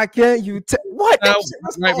anybody, how can you tell? What?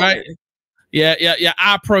 Right. Yeah.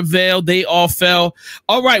 I prevailed. They all fell.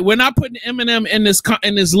 All right, we're not putting Eminem in this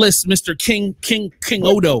list, Mr. King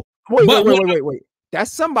Odo. Wait.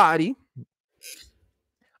 That's somebody.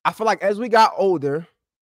 I feel like as we got older.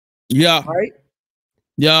 Yeah. Right.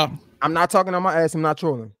 Yeah. I'm not talking on my ass. I'm not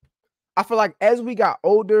trolling. I feel like as we got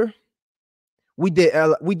older, we did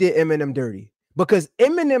Eminem dirty because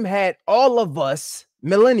Eminem had all of us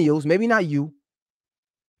millennials, maybe not you,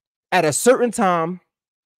 at a certain time.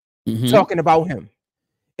 Talking about him,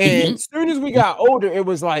 and as soon as we got older, it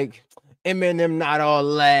was like Eminem not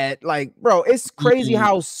all that. Like, bro, it's crazy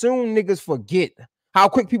how soon niggas forget, how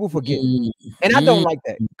quick people forget, and I don't like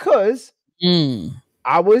that because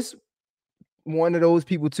I was one of those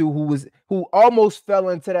people too who almost fell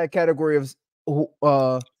into that category of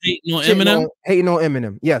hating on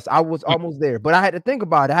Eminem. Yes, I was almost there, but I had to think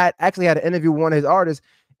about it. I actually had an interview with one of his artists,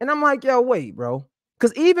 and I'm like, yo, wait, bro,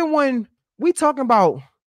 because even when we talking about.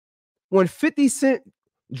 When 50 Cent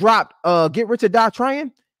dropped Get Rich or Die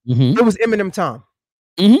Trying, it was Eminem time.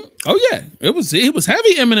 Oh yeah, it was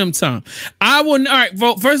heavy Eminem time. I wouldn't. All right,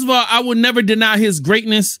 well, first of all, I would never deny his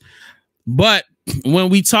greatness, but when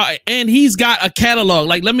we talk, and he's got a catalog.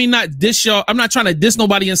 Like, let me not diss y'all. I'm not trying to diss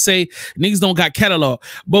nobody and say niggas don't got catalog.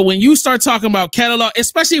 But when you start talking about catalog,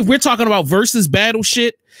 especially if we're talking about versus battle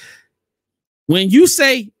shit, when you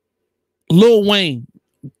say Lil Wayne.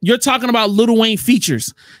 You're talking about Lil Wayne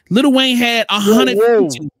features. Lil Wayne had 100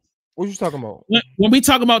 features. What you talking about? When we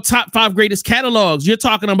talk about top 5 greatest catalogs, you're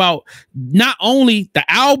talking about not only the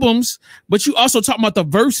albums, but you also talking about the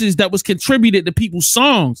verses that was contributed to people's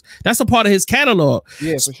songs. That's a part of his catalog.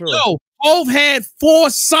 Yeah, for sure. So Hov had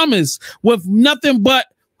 4 summers with nothing but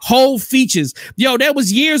Hov features. Yo, there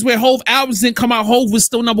was years where Hov albums didn't come out. Hov was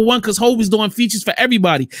still number 1 because Hov was doing features for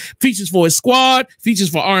everybody. Features for his squad, features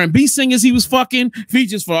for R&B singers he was fucking,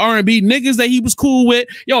 features for R&B niggas that he was cool with.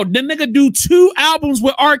 Yo, the nigga do 2 albums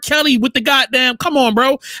with R. Kelly with the goddamn, come on,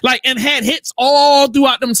 bro. Like, and had hits all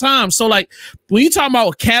throughout them times. So, like, when you talking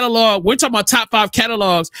about a catalog, we're talking about top 5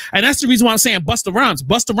 catalogs, and that's the reason why I'm saying Busta Rhymes.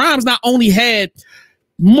 Busta Rhymes not only had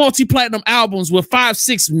multi-platinum albums with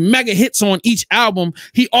 5-6 mega hits on each album,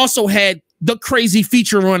 he also had the crazy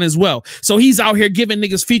feature run as well. So he's out here giving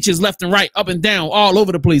niggas features left and right, up and down, all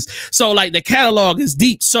over the place. So like the catalog is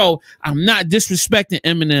deep. So I'm not disrespecting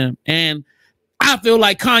Eminem, and I feel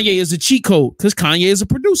like Kanye is a cheat code because Kanye is a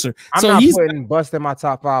producer. I'm not putting Busta in my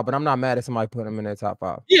top 5, but I'm not mad at somebody putting him in their top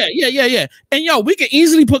 5. Yeah. And yo, we can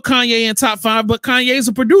easily put Kanye in top 5, but Kanye is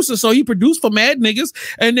a producer, so he produced for mad niggas,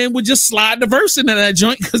 and then we just slide the verse into that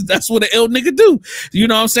joint because that's what an ill nigga do. You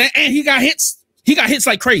know what I'm saying? And he got hits. He got hits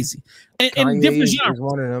like crazy. And different genres.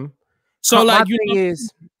 One of them. So like, my thing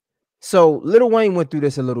is, so Lil Wayne went through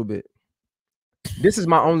this a little bit. This is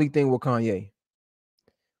my only thing with Kanye.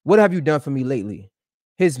 What have you done for me lately?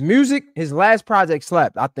 His music, his last project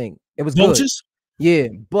slapped. I think it was good. Yeah,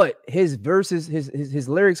 but his verses, his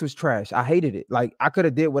lyrics was trash. I hated it. Like I could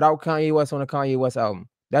have did without Kanye West on a Kanye West album.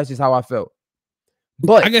 That's just how I felt.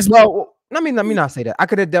 But I guess, well, let me not say that. I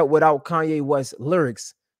could have dealt without Kanye West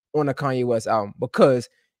lyrics on a Kanye West album because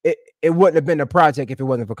it wouldn't have been a project if it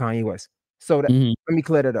wasn't for Kanye West. So that, let me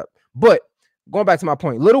clear that up. But going back to my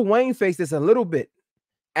point, Lil Wayne faced this a little bit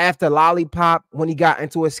after Lollipop when he got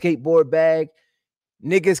into a skateboard bag.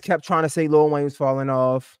 Niggas kept trying to say Lil Wayne was falling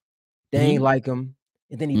off. They ain't like him.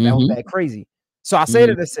 And then he bounced back crazy. So I say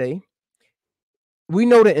that to say, we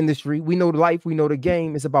know the industry, we know the life, we know the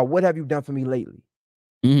game. It's about what have you done for me lately?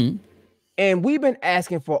 And we've been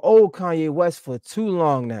asking for old Kanye West for too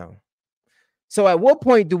long now. So at what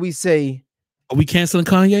point do we say, are we canceling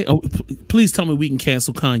Kanye? Oh, please tell me we can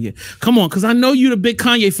cancel Kanye. Come on, because I know you're the big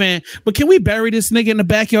Kanye fan, but can we bury this nigga in the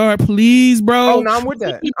backyard, please, bro? Oh, no, I'm with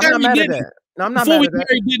that. I'm not mad at that. No, I'm not Before mad we at that.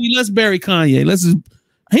 bury Diddy, let's bury Kanye.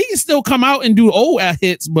 He can still come out and do old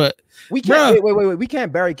hits, but We can't wait. We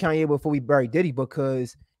can't bury Kanye before we bury Diddy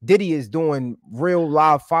because Diddy is doing real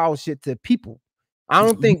live foul shit to people. I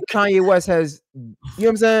don't think Kanye West has, you know what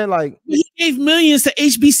I'm saying? Like, he gave millions to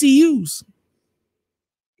HBCUs.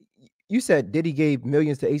 You said Diddy gave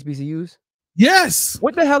millions to HBCUs? Yes.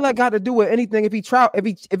 What the hell that got to do with anything if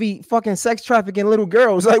he fucking sex trafficking little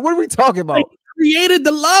girls? Like, what are we talking about? He created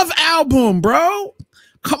the Love album, bro.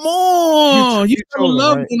 Come on. You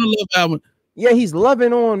love on the Love album. Yeah, he's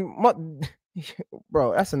loving on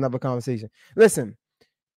bro, that's another conversation. Listen,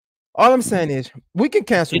 all I'm saying is we can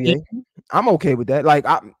cancel Ye. I'm okay with that. Like,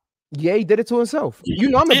 Ye did it to himself. You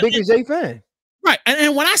know, I'm the biggest Ye fan. Right.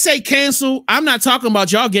 And when I say cancel, I'm not talking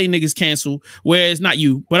about y'all gay niggas cancel, where it's not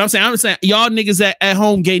you. But I'm saying y'all niggas at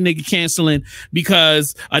home gay nigga canceling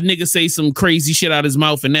because a nigga say some crazy shit out his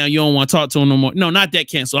mouth and now you don't want to talk to him no more. No, not that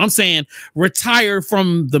cancel. I'm saying retire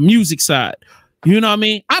from the music side. You know what I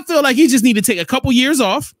mean? I feel like he just need to take a couple years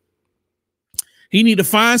off. He need to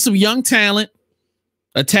find some young talent,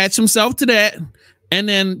 attach himself to that, and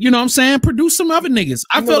then, you know what I'm saying, produce some other niggas.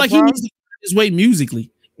 I feel like he needs to find his way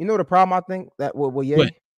musically. You know the problem I think that with Ye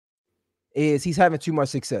is he's having too much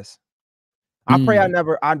success. I pray I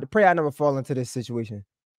never fall into this situation.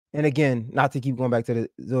 And again, not to keep going back to the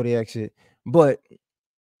Zodiac shit, but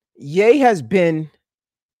Ye has been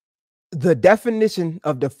the definition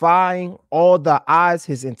of defying all the odds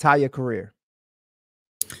his entire career.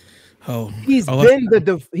 He's been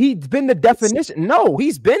the definition. No,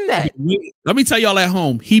 he's been that. Let me tell y'all at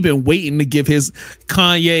home, he been waiting to give his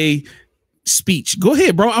Kanye speech. Go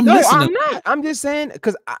ahead, bro. I'm listening. I'm not. I'm just saying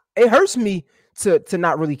because it hurts me to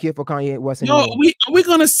not really care for Kanye West anymore. We're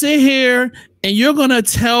gonna sit here and you're gonna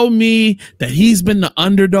tell me that he's been the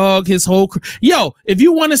underdog his whole career. Yo, if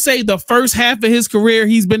you want to say the first half of his career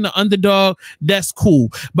he's been the underdog, that's cool.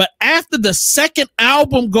 But after the second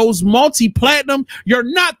album goes multi-platinum, you're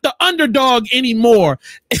not the underdog anymore.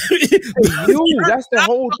 That's the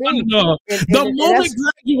whole thing. The moment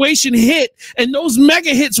graduation hit and those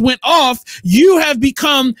mega hits went off, you have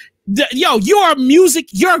become your music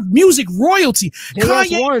royalty.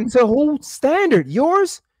 Kanye won to whose standard?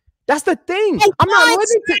 Yours? That's the thing. No, I'm not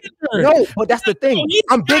living to. No, but that's the thing.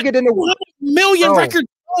 I'm bigger than the million record.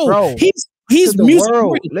 Bro, he's music.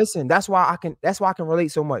 Listen, that's why I can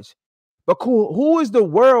relate so much. But cool, who is the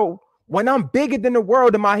world when I'm bigger than the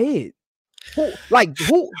world in my head?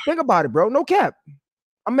 Who? Think about it, bro. No cap.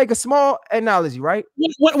 I'm making a small analogy, right?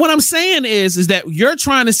 What I'm saying is that you're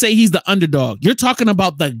trying to say he's the underdog. You're talking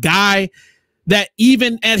about the guy that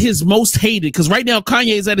even at his most hated, because right now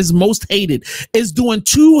Kanye is at his most hated, is doing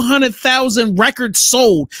 200,000 records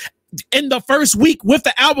sold in the first week with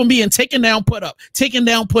the album being taken down, put up, taken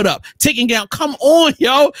down, put up, taken down. Come on,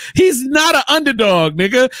 yo. He's not an underdog,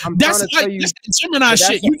 nigga. That's the Gemini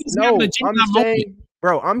shit. You just having a Gemini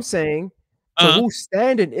moment. I'm saying to whose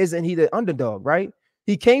standard isn't he the underdog, right?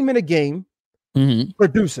 He came in the game,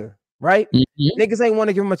 producer, right? Niggas ain't want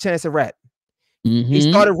to give him a chance to rap. He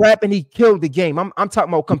started rapping, he killed the game. I'm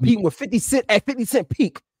talking about competing with 50 Cent at 50 Cent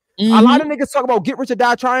peak. A lot of niggas talk about get rich or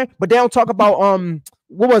die trying, but they don't talk about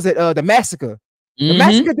what was it? The Massacre. The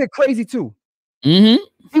Massacre did crazy too. He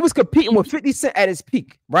was competing with 50 Cent at his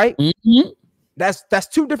peak, right? That's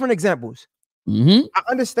two different examples. I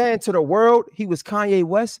understand to the world he was Kanye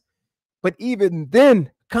West, but even then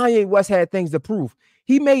Kanye West had things to prove.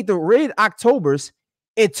 He made the Red Octobers.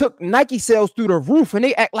 It took Nike sales through the roof, and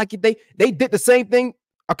they act like they did the same thing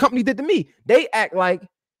a company did to me. They act like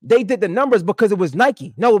they did the numbers because it was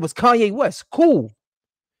Nike. No, it was Kanye West. Cool.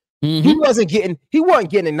 He wasn't getting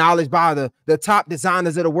acknowledged by the top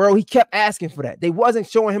designers of the world. He kept asking for that. They wasn't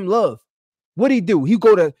showing him love. What'd he do? He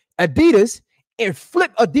go to Adidas and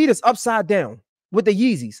flip Adidas upside down with the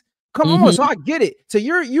Yeezys. Come on, so I get it. So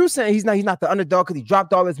you're saying he's not the underdog because he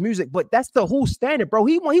dropped all his music, but that's the whole standard, bro.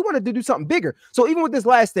 He wanted to do something bigger. So even with this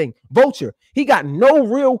last thing, Vulture, he got no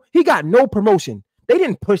promotion. They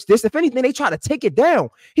didn't push this. If anything, they try to take it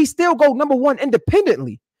down. He still go #1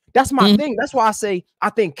 independently. That's my thing. That's why I say I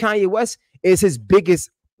think Kanye West is his biggest.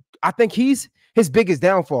 I think he's his biggest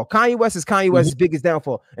downfall. Kanye West is Kanye West's biggest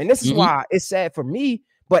downfall, and this is why it's sad for me.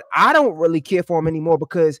 But I don't really care for him anymore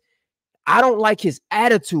because I don't like his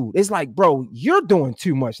attitude. It's like, bro, you're doing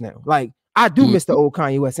too much now. Like, I do miss the old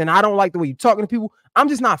Kanye West, and I don't like the way you're talking to people. I'm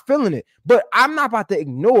just not feeling it. But I'm not about to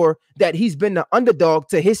ignore that he's been the underdog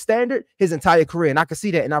to his standard his entire career, and I can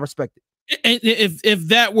see that, and I respect it. And if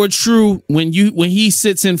that were true, when he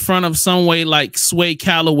sits in front of some way like Sway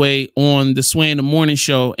Calloway on the Sway in the Morning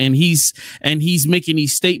show, and he's making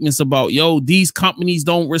these statements about, yo, these companies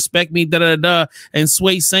don't respect me, and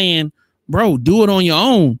Sway saying, bro, do it on your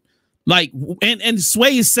own. Like, and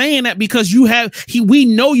Sway is saying that because we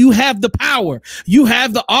know you have the power, you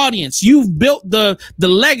have the audience, you've built the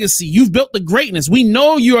legacy, you've built the greatness. We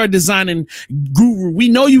know you are a designing guru. We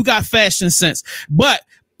know you got fashion sense, but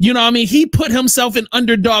you know what I mean? He put himself in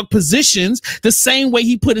underdog positions the same way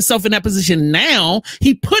he put himself in that position now.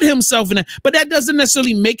 He put himself in that, but that doesn't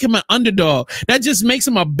necessarily make him an underdog. That just makes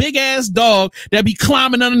him a big ass dog that be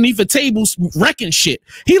climbing underneath a table wrecking shit.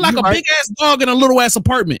 He like a big ass dog in a little ass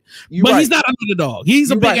apartment, but he's not an underdog. He's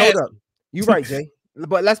a big ass. You're right, Jay.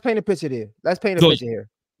 But let's paint a picture there. Let's paint a picture here.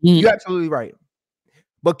 You're absolutely right.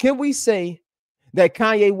 But can we say that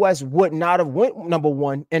Kanye West would not have went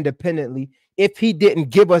 #1 independently if he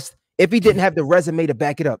didn't have the resume to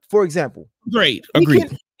back it up? For example, great,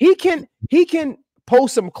 agreed. He can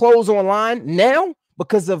post some clothes online now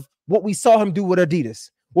because of what we saw him do with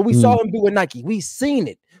Adidas, what we saw him do with Nike. We've seen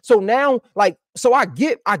it. So now, like, so I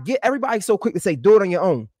get everybody so quick to say do it on your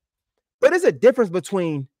own, but there's a difference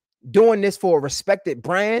between doing this for a respected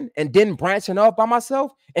brand and then branching off by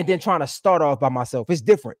myself and then trying to start off by myself. It's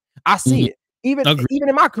different. I see it even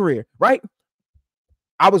in my career, right?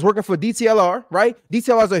 I was working for DTLR, right?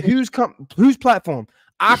 DTLR is a huge platform.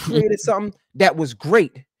 I created something that was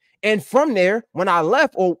great. And from there, when I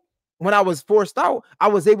left or when I was forced out, I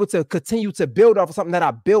was able to continue to build off of something that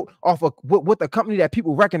I built off of with a company that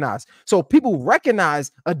people recognize. So people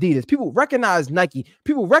recognize Adidas, people recognize Nike,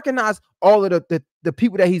 people recognize all of the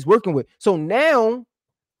people that he's working with. So now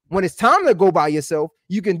when it's time to go by yourself,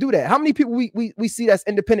 you can do that. How many people we see that's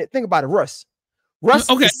independent? Think about it. Russ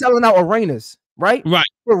is selling out arenas. Right. But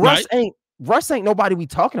Russ ain't nobody we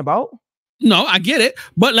talking about. No, I get it.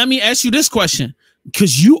 But let me ask you this question,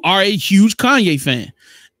 because you are a huge Kanye fan.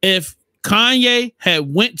 If Kanye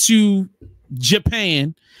had went to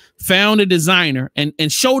Japan, found a designer and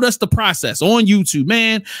showed us the process on YouTube,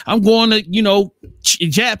 man, I'm going to,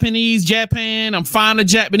 Japan. I'm finding a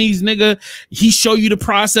Japanese nigga. He show you the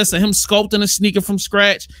process of him sculpting a sneaker from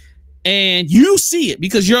scratch. And you see it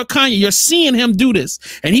because you're Kanye. You're seeing him do this.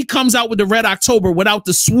 And he comes out with the Red October without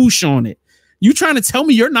the swoosh on it. You trying to tell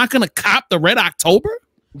me you're not going to cop the Red October?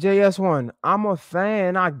 JS1, I'm a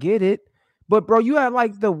fan. I get it. But, bro, you have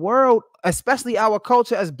like the world, especially our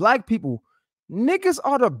culture as black people. Niggas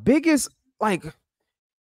are the biggest, like,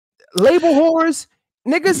 label whores.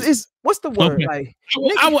 Niggas is, what's the word? Okay.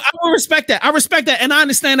 Like, I will respect that. I respect that. And I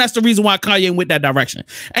understand that's the reason why Kanye went that direction.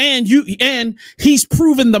 And he's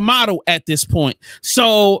proven the model at this point.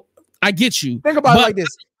 So I get you. Think about it like this.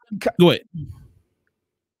 Go ahead.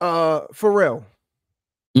 Pharrell.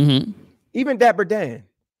 Even Dapper Dan.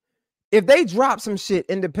 If they drop some shit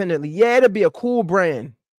independently, yeah, it'll be a cool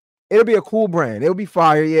brand. It'll be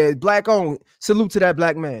fire. Yeah, black owned. Salute to that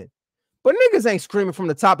black man. But niggas ain't screaming from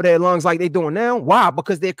the top of their lungs like they doing now. Why?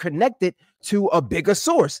 Because they're connected to a bigger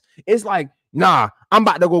source. It's like, nah, I'm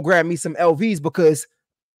about to go grab me some LVs because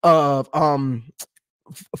of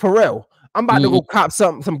Pharrell. I'm about to go cop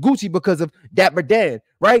some Gucci because of Dapper Dan,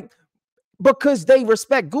 right? Because they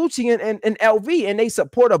respect Gucci and LV and they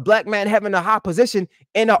support a black man having a high position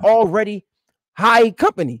in an already high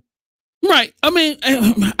company. Right. I mean,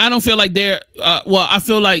 I don't feel like they're I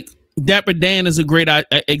feel like Dapper Dan is a great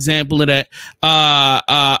example of that.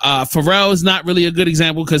 Pharrell is not really a good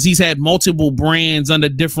example because he's had multiple brands under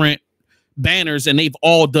different banners and they've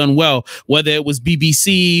all done well, whether it was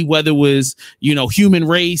BBC, whether it was, Human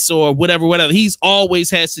Race or whatever. He's always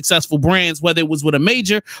had successful brands, whether it was with a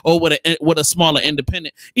major or with a smaller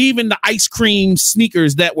independent. Even the ice cream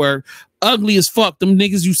sneakers that were ugly as fuck, them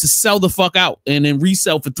niggas used to sell the fuck out and then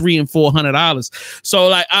resell for $300 and $400. So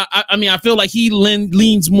like, I mean, I feel like he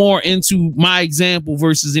leans more into my example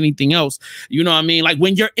versus anything else. You know what I mean? Like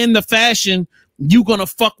when you're in the fashion, you're gonna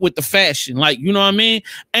fuck with the fashion, like, you know what I mean?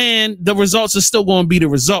 And the results are still gonna be the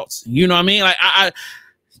results. You know what I mean? Like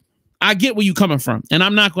I get where you coming from, and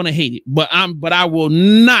I'm not gonna hate it, but I will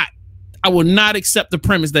not accept the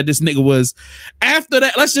premise that this nigga was, after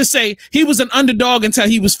that, let's just say he was an underdog until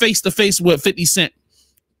he was face to face with 50 Cent.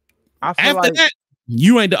 After that,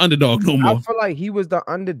 you ain't the underdog no more. I feel like he was the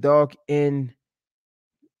underdog in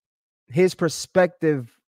his perspective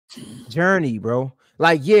journey, bro.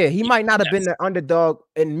 Like, yeah, he might not have been the underdog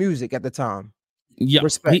in music at the time. Yeah,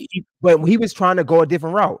 respect. But he was trying to go a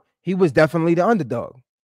different route. He was definitely the underdog.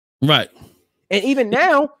 Right. And even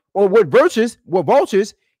now, or with Vultures,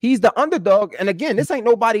 he's the underdog. And again, this ain't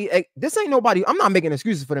nobody. I'm not making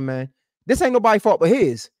excuses for the man. This ain't nobody's fault but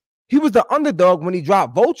his. He was the underdog when he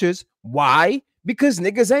dropped Vultures. Why? Because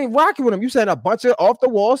niggas ain't rocking with him. You said a bunch of off the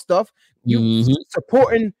wall stuff. You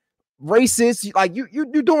supporting racists. Like you're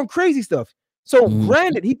doing crazy stuff. So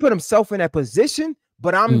granted, he put himself in that position,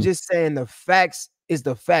 but I'm just saying the facts is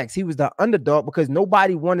the facts. He was the underdog because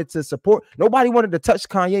nobody wanted to support. Nobody wanted to touch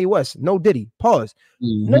Kanye West. No Diddy. Pause.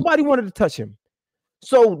 Nobody wanted to touch him.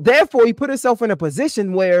 So therefore, he put himself in a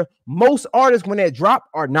position where most artists, when they drop,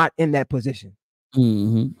 are not in that position.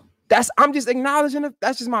 I'm just acknowledging it.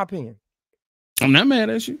 That's just my opinion. I'm not mad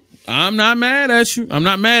at you. I'm not mad at you. I'm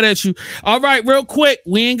not mad at you. All right, real quick.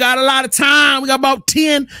 We ain't got a lot of time. We got about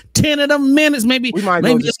 10 of them minutes. Maybe we might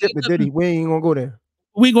just skip the Diddy. We ain't gonna go there.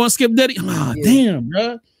 We gonna skip Diddy. Oh, damn,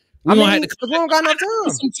 bro. We don't got no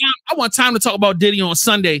time. I want time to talk about Diddy on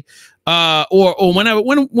Sunday. Or whenever.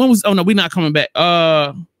 When was? Oh no, we're not coming back.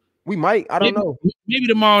 We might. I don't know. Maybe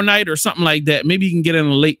tomorrow night or something like that. Maybe you can get in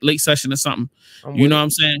a late session or something. You know what I'm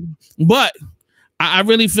saying? But I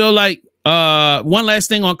really feel like one last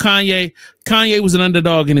thing on Kanye. Kanye was an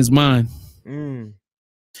underdog in his mind.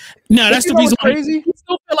 Now that's the reason why he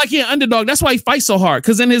still feel like he's an underdog. That's why he fights so hard.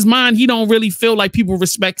 Because in his mind, he don't really feel like people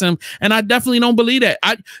respect him. And I definitely don't believe that.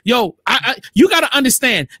 You got to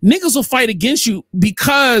understand, niggas will fight against you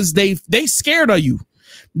because they scared of you,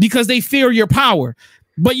 because they fear your power.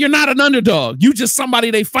 But you're not an underdog. You just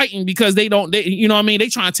somebody they fighting because you know what I mean? They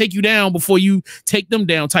trying to take you down before you take them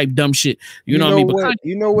down type dumb shit. You know what I mean? But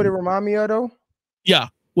you know what it remind me of though? Yeah.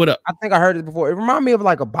 What up? I think I heard it before. It remind me of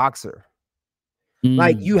like a boxer.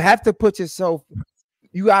 Like you have to put yourself,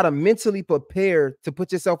 you got to mentally prepare to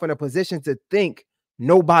put yourself in a position to think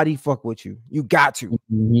nobody fuck with you. You got to, so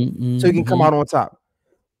you can come out on top.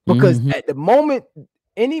 Because at the moment,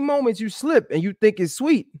 any moment you slip and you think it's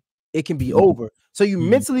sweet, it can be over. So you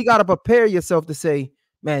mentally got to prepare yourself to say,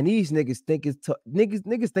 man, these niggas think it's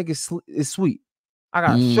niggas think it's sweet. I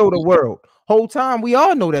got to show the world. Whole time we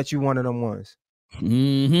all know that you one of them ones.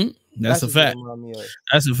 That's a fact.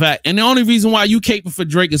 That's a fact. And the only reason why you caping for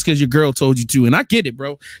Drake is because your girl told you to. And I get it,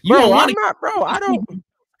 bro. I'm not, bro. I don't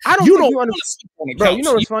you think you understand. Bro, you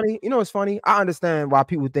know what's funny? You know what's funny? I understand why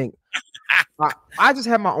people think. I just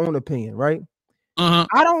have my own opinion, right? I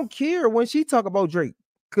don't care when she talk about Drake.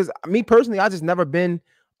 Because me personally, I just never been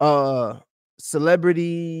a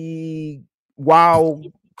celebrity wild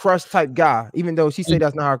crush type guy. Even though she say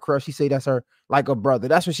that's not her crush, she say that's her like a brother.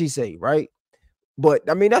 That's what she say, right? But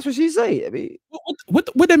I mean, that's what she say. I mean,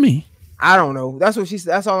 what that mean? I don't know. That's what she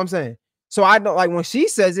said. That's all I'm saying. So I don't like when she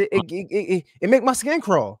says it. It make my skin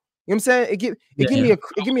crawl. You know what I'm saying? It give me a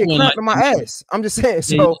cramp in my ass. I'm just saying.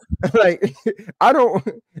 So like I don't.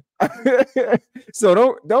 So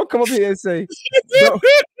don't come up here and say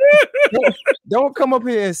don't come up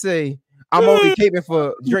here and say I'm only caping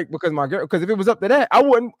for Drake because my girl. Because if it was up to that, I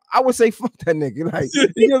would say fuck that nigga. Like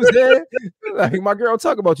you know what I'm saying? Like my girl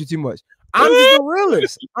talk about you too much. I'm just a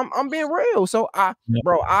realist. I'm being real. So I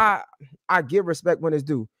give respect when it's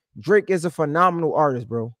due. Drake is a phenomenal artist,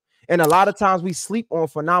 bro. And a lot of times we sleep on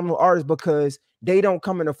phenomenal artists because they don't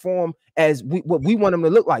come in the form as what we want them to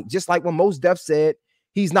look like. Just like when Mos Def said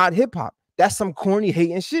he's not hip hop. That's some corny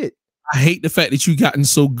hating shit. I hate the fact that you gotten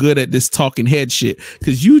so good at this talking head shit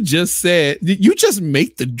because you just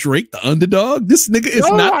make the Drake the underdog. This nigga is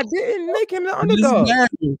not. I didn't make him the underdog.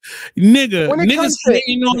 Niggas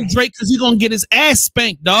hating on Drake because he's gonna get his ass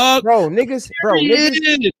spanked, dog. Niggas.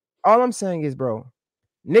 All I'm saying is,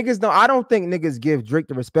 niggas don't. I don't think niggas give Drake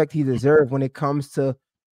the respect he deserves when it comes to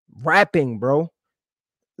rapping, bro.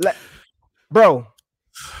 I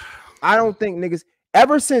don't think niggas.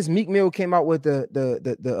 Ever since Meek Mill came out with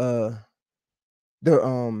the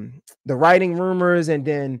writing rumors, and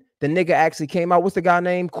then the nigga actually came out. What's the guy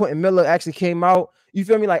named? Quentin Miller actually came out. You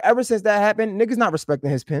feel me? Like ever since that happened, niggas not respecting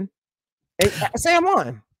his pen. And say I'm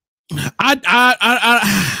lying.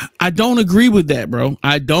 I don't agree with that, bro.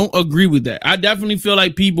 I don't agree with that. I definitely feel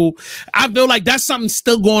like I feel like that's something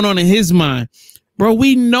still going on in his mind. Bro,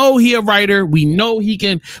 we know he a writer. We know he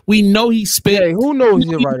spit. Hey, who knows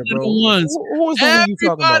he's a writer, bro? Who is you talking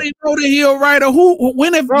about? Everybody know that he a writer.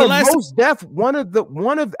 When have the last Mos Def, one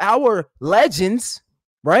of our legends,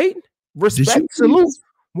 right? Respect, salute.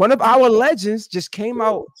 One of our legends just came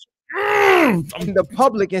out in the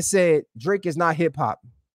public and said Drake is not hip hop.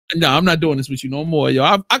 No, I'm not doing this with you no more, yo.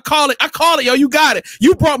 I call it, yo. You got it.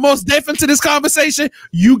 You brought Mos Def into this conversation.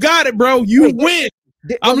 You got it, bro. You win.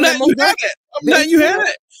 I'm letting you have it. I'm letting you have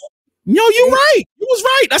it. No, you're right. You was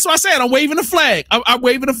right. That's what I said. I'm waving the flag. I'm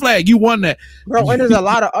waving the flag. You won that, bro. And there's a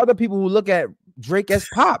lot of other people who look at Drake as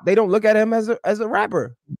pop. They don't look at him as a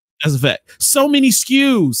rapper. That's a fact. So many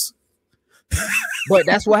skews. But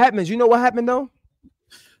that's what happens. You know what happened though?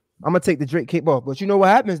 I'm gonna take the Drake cape off. But you know what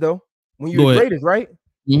happens though? When you're the greatest, right?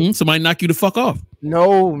 Somebody knock you the fuck off.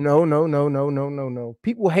 No.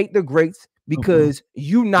 People hate the greats because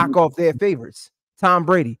you knock off their favorites. Tom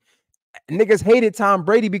Brady. Niggas hated Tom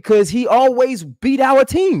Brady because he always beat our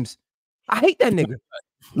teams. I hate that nigga.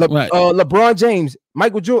 Right. LeBron James,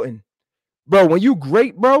 Michael Jordan. Bro, when you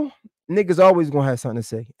great, bro, niggas always gonna have something to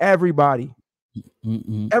say. Everybody.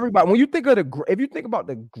 Everybody. When you think of if you think about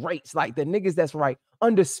the greats, like the niggas that's right,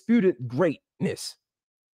 undisputed greatness.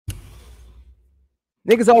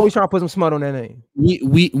 Niggas always trying to put some smut on that name.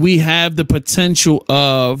 We have the potential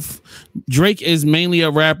of Drake is mainly a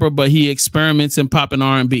rapper, but he experiments in pop and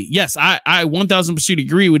R&B. Yes, I 1000%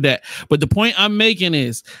 agree with that. But the point I'm making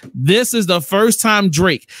is this is the first time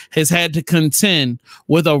Drake has had to contend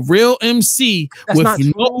with a real MC with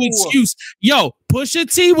no excuse. Yo,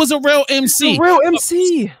 Pusha T was a real MC. A real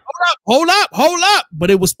MC. Hold up. But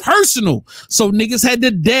it was personal. So niggas had to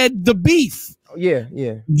dead the beef. Yeah.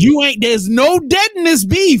 There's no dead in this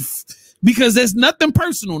beef because there's nothing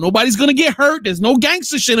personal. Nobody's gonna get hurt. There's no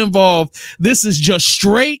gangster shit involved. This is just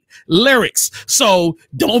straight lyrics. So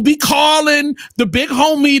don't be calling the big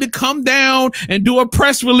homie to come down and do a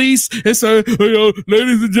press release and say, hey, yo,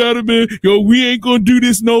 ladies and gentlemen, yo, we ain't gonna do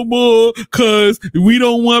this no more because we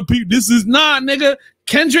don't want people. This is not, nigga.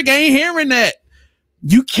 Kendrick ain't hearing that.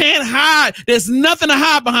 You can't hide. There's nothing to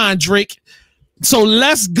hide behind, Drake. So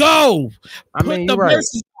let's go. I mean, you're right.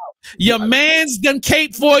 Your man's done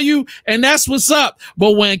cape for you, and that's what's up.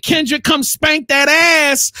 But when Kendrick comes spank that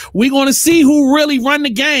ass, we're going to see who really run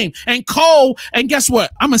the game. And Cole, and guess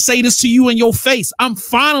what? I'm going to say this to you in your face. I'm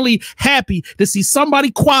finally happy to see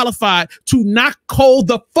somebody qualified to knock Cole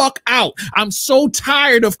the fuck out. I'm so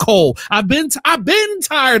tired of Cole. I've been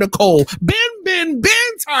tired of Cole. Been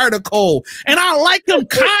tired of Cole. And I like him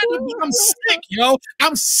kind of. I'm sick, yo.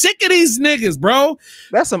 I'm sick of these niggas, bro.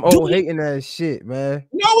 That's some old hating ass shit, man.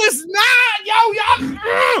 No, it's not.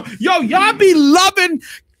 Y'all be loving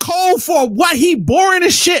Cole for what he boring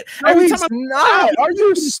as shit. No, he's not. Are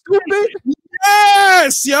you stupid?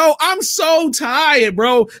 Yes, yo. I'm so tired,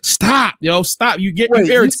 bro. Stop, yo. Stop. You get me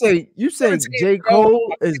irritated. You say J.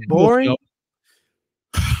 Cole is boring?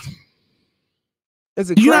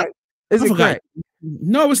 Is it crack? Is it crack?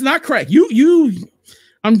 No, it's not crack.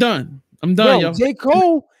 I'm done. Yo. J.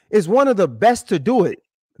 Cole is one of the best to do it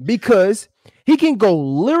because he can go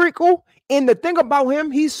lyrical. And the thing about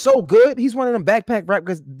him, he's so good. He's one of them backpack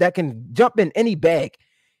rappers that can jump in any bag.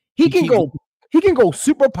 He can go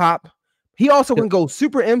super pop. He also can go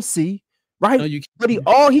super MC, right? No, but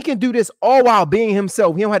he can do this all while being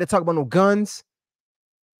himself. He don't have to talk about no guns.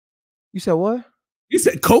 You said what? You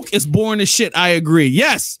said Coke is boring as shit. I agree.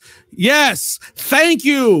 Yes. Thank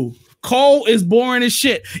you. Cole is boring as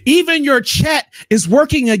shit. Even your chat is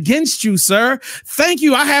working against you, sir. Thank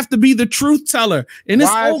you. I have to be the truth teller. And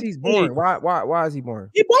why is he boring? Why is he boring?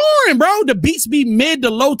 He boring, bro. The beats be mid to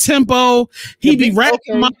low tempo. He be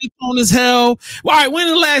rapping on as hell. All right, when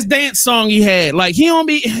the last dance song he had? Like he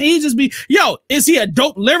just be, yo, is he a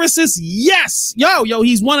dope lyricist? Yes. Yo,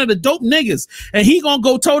 he's one of the dope niggas. And he gonna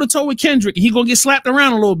go toe to toe with Kendrick. He gonna get slapped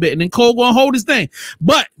around a little bit. And then Cole gonna hold his thing.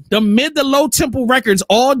 But the mid to low tempo records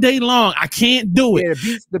all day long, I can't do it.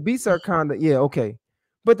 Yeah, the beats are kind of, okay.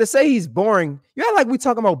 But to say he's boring, you act like we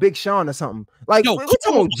talking about Big Sean or something. Like, we're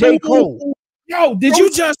talking about J. Cole. Yo, did you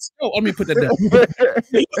just... Oh, let me put that down.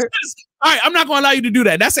 All right, I'm not going to allow you to do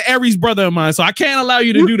that. That's an Aries brother of mine, so I can't allow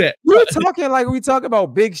you to do that. We're talking like we talking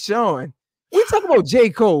about Big Sean. We talking about J.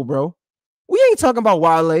 Cole, bro. We ain't talking about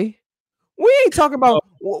Wale. We ain't talking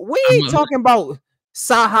about...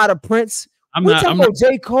 Saha the Prince. We talking about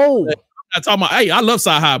J. Cole. I'm talking about, hey, I love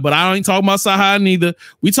Saha, but I ain't talking about Saha neither.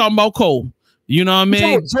 We talking about Cole. You know what I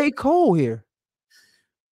mean? J. Cole here.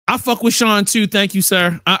 I fuck with Sean too. Thank you,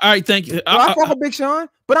 sir. All right, thank you. I fuck with Big Sean,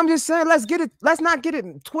 but I'm just saying, let's not get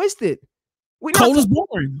it twisted. Cole is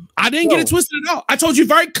boring. I didn't get it twisted at all. I told you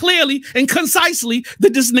very clearly and concisely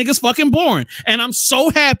that this nigga's fucking boring. And I'm so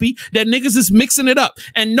happy that niggas is mixing it up.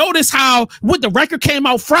 And notice how the record came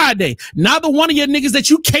out Friday. Neither one of your niggas that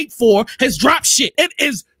you cape for has dropped shit. It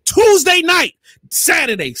is Tuesday night,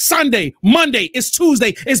 Saturday, Sunday, Monday. It's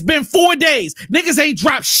Tuesday. It's been 4 days. Niggas ain't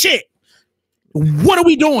dropped shit. What are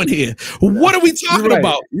we doing here? What are we talking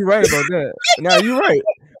about? You're right about that. No, you're right.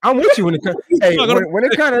 I'm with you when it comes. Hey, when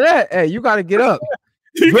it comes to that, hey, you got to get up.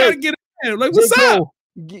 You got to get up. Like, what's up?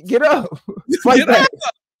 Get up. Fight back.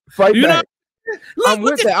 Fight back. I'm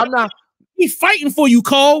with that. I'm not. He's fighting for you,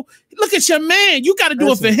 Cole. Look at your man. You got to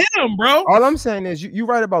do it for him, bro. All I'm saying is you're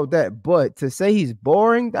right about that. But to say he's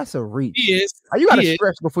boring, that's a reach. He is. You got to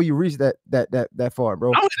stretch before you reach that far,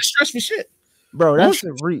 bro. I don't have to stretch for shit. Bro, that's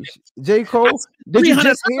a reach. J. Cole, did you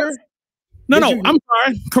just hear? No, I'm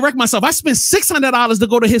sorry. Correct myself. I spent $600 to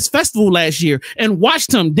go to his festival last year and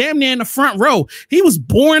watched him damn near in the front row. He was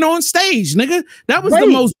boring on stage, nigga. That was the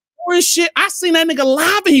most boring shit. I seen that nigga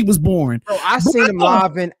live and he was boring. Bro, I seen him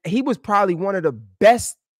live and he was probably one of the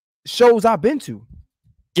best shows I've been to.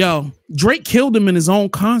 Yo, Drake killed him in his own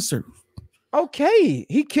concert. Okay,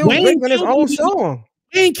 he killed Drake on his own song.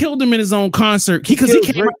 Wayne killed him in his own concert because he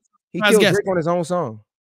came. He killed Drake on his own song.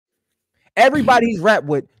 Everybody he's rapped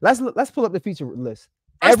with. Let's pull up the feature list.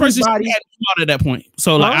 Everybody at that point.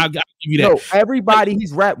 So like, I'll give you that. No, everybody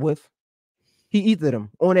he's rapped with, he eated them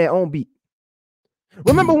on their own beat.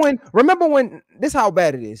 Remember when this how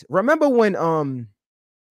bad it is. Remember when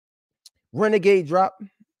Renegade dropped?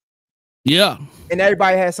 Yeah. And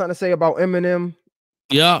everybody had something to say about Eminem.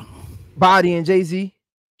 Yeah. Body and Jay-Z.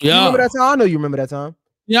 Yeah. You remember that time? I know you remember that time.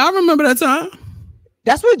 Yeah, I remember that time.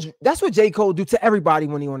 That's what J. Cole do to everybody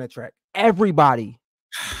when he on that track. Everybody.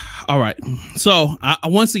 All right. So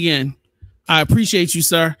once again, I appreciate you,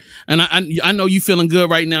 sir. And I know you feeling good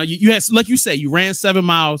right now. You had, like you say, you ran 7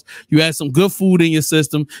 miles. You had some good food in your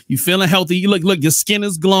system. You feeling healthy. You look, your skin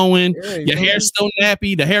is glowing. Yeah, your hair's still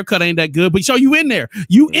nappy. The haircut ain't that good, but show you in there.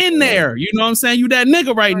 You in there. You know what I'm saying? You that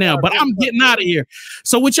nigga right now, but I'm getting out of here.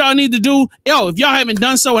 So what y'all need to do, yo, if y'all haven't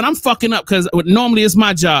done so, and I'm fucking up because normally it's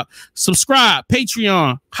my job, subscribe,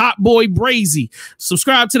 Patreon, Hot Boy Brazy.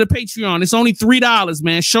 Subscribe to the Patreon. It's only $3,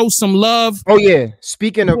 man. Show some love. Oh yeah.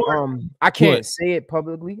 Speaking of I can't say it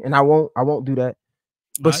publicly, and I won't do that.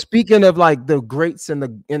 But speaking of like the greats and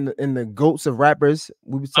the goats of rappers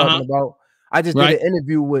we was talking about, I just did an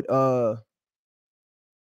interview with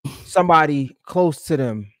somebody close to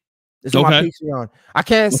them. It's on my Patreon. I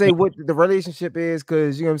can't say what the relationship is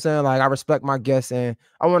because you know what I'm saying. Like I respect my guests and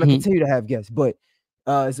I want to continue to have guests, but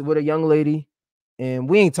it's with a young lady, and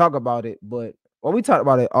we ain't talk about it, but we talked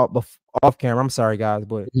about it off camera. I'm sorry guys,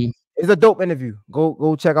 but it's a dope interview.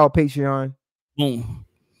 Go check out Patreon. Boom.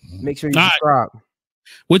 Make sure you subscribe.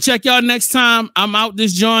 We'll check y'all next time. I'm out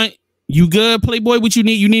this joint. You good, Playboy? What you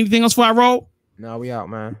need? You need anything else before I roll? No, we out,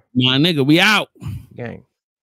 man. My nigga, we out. Gang.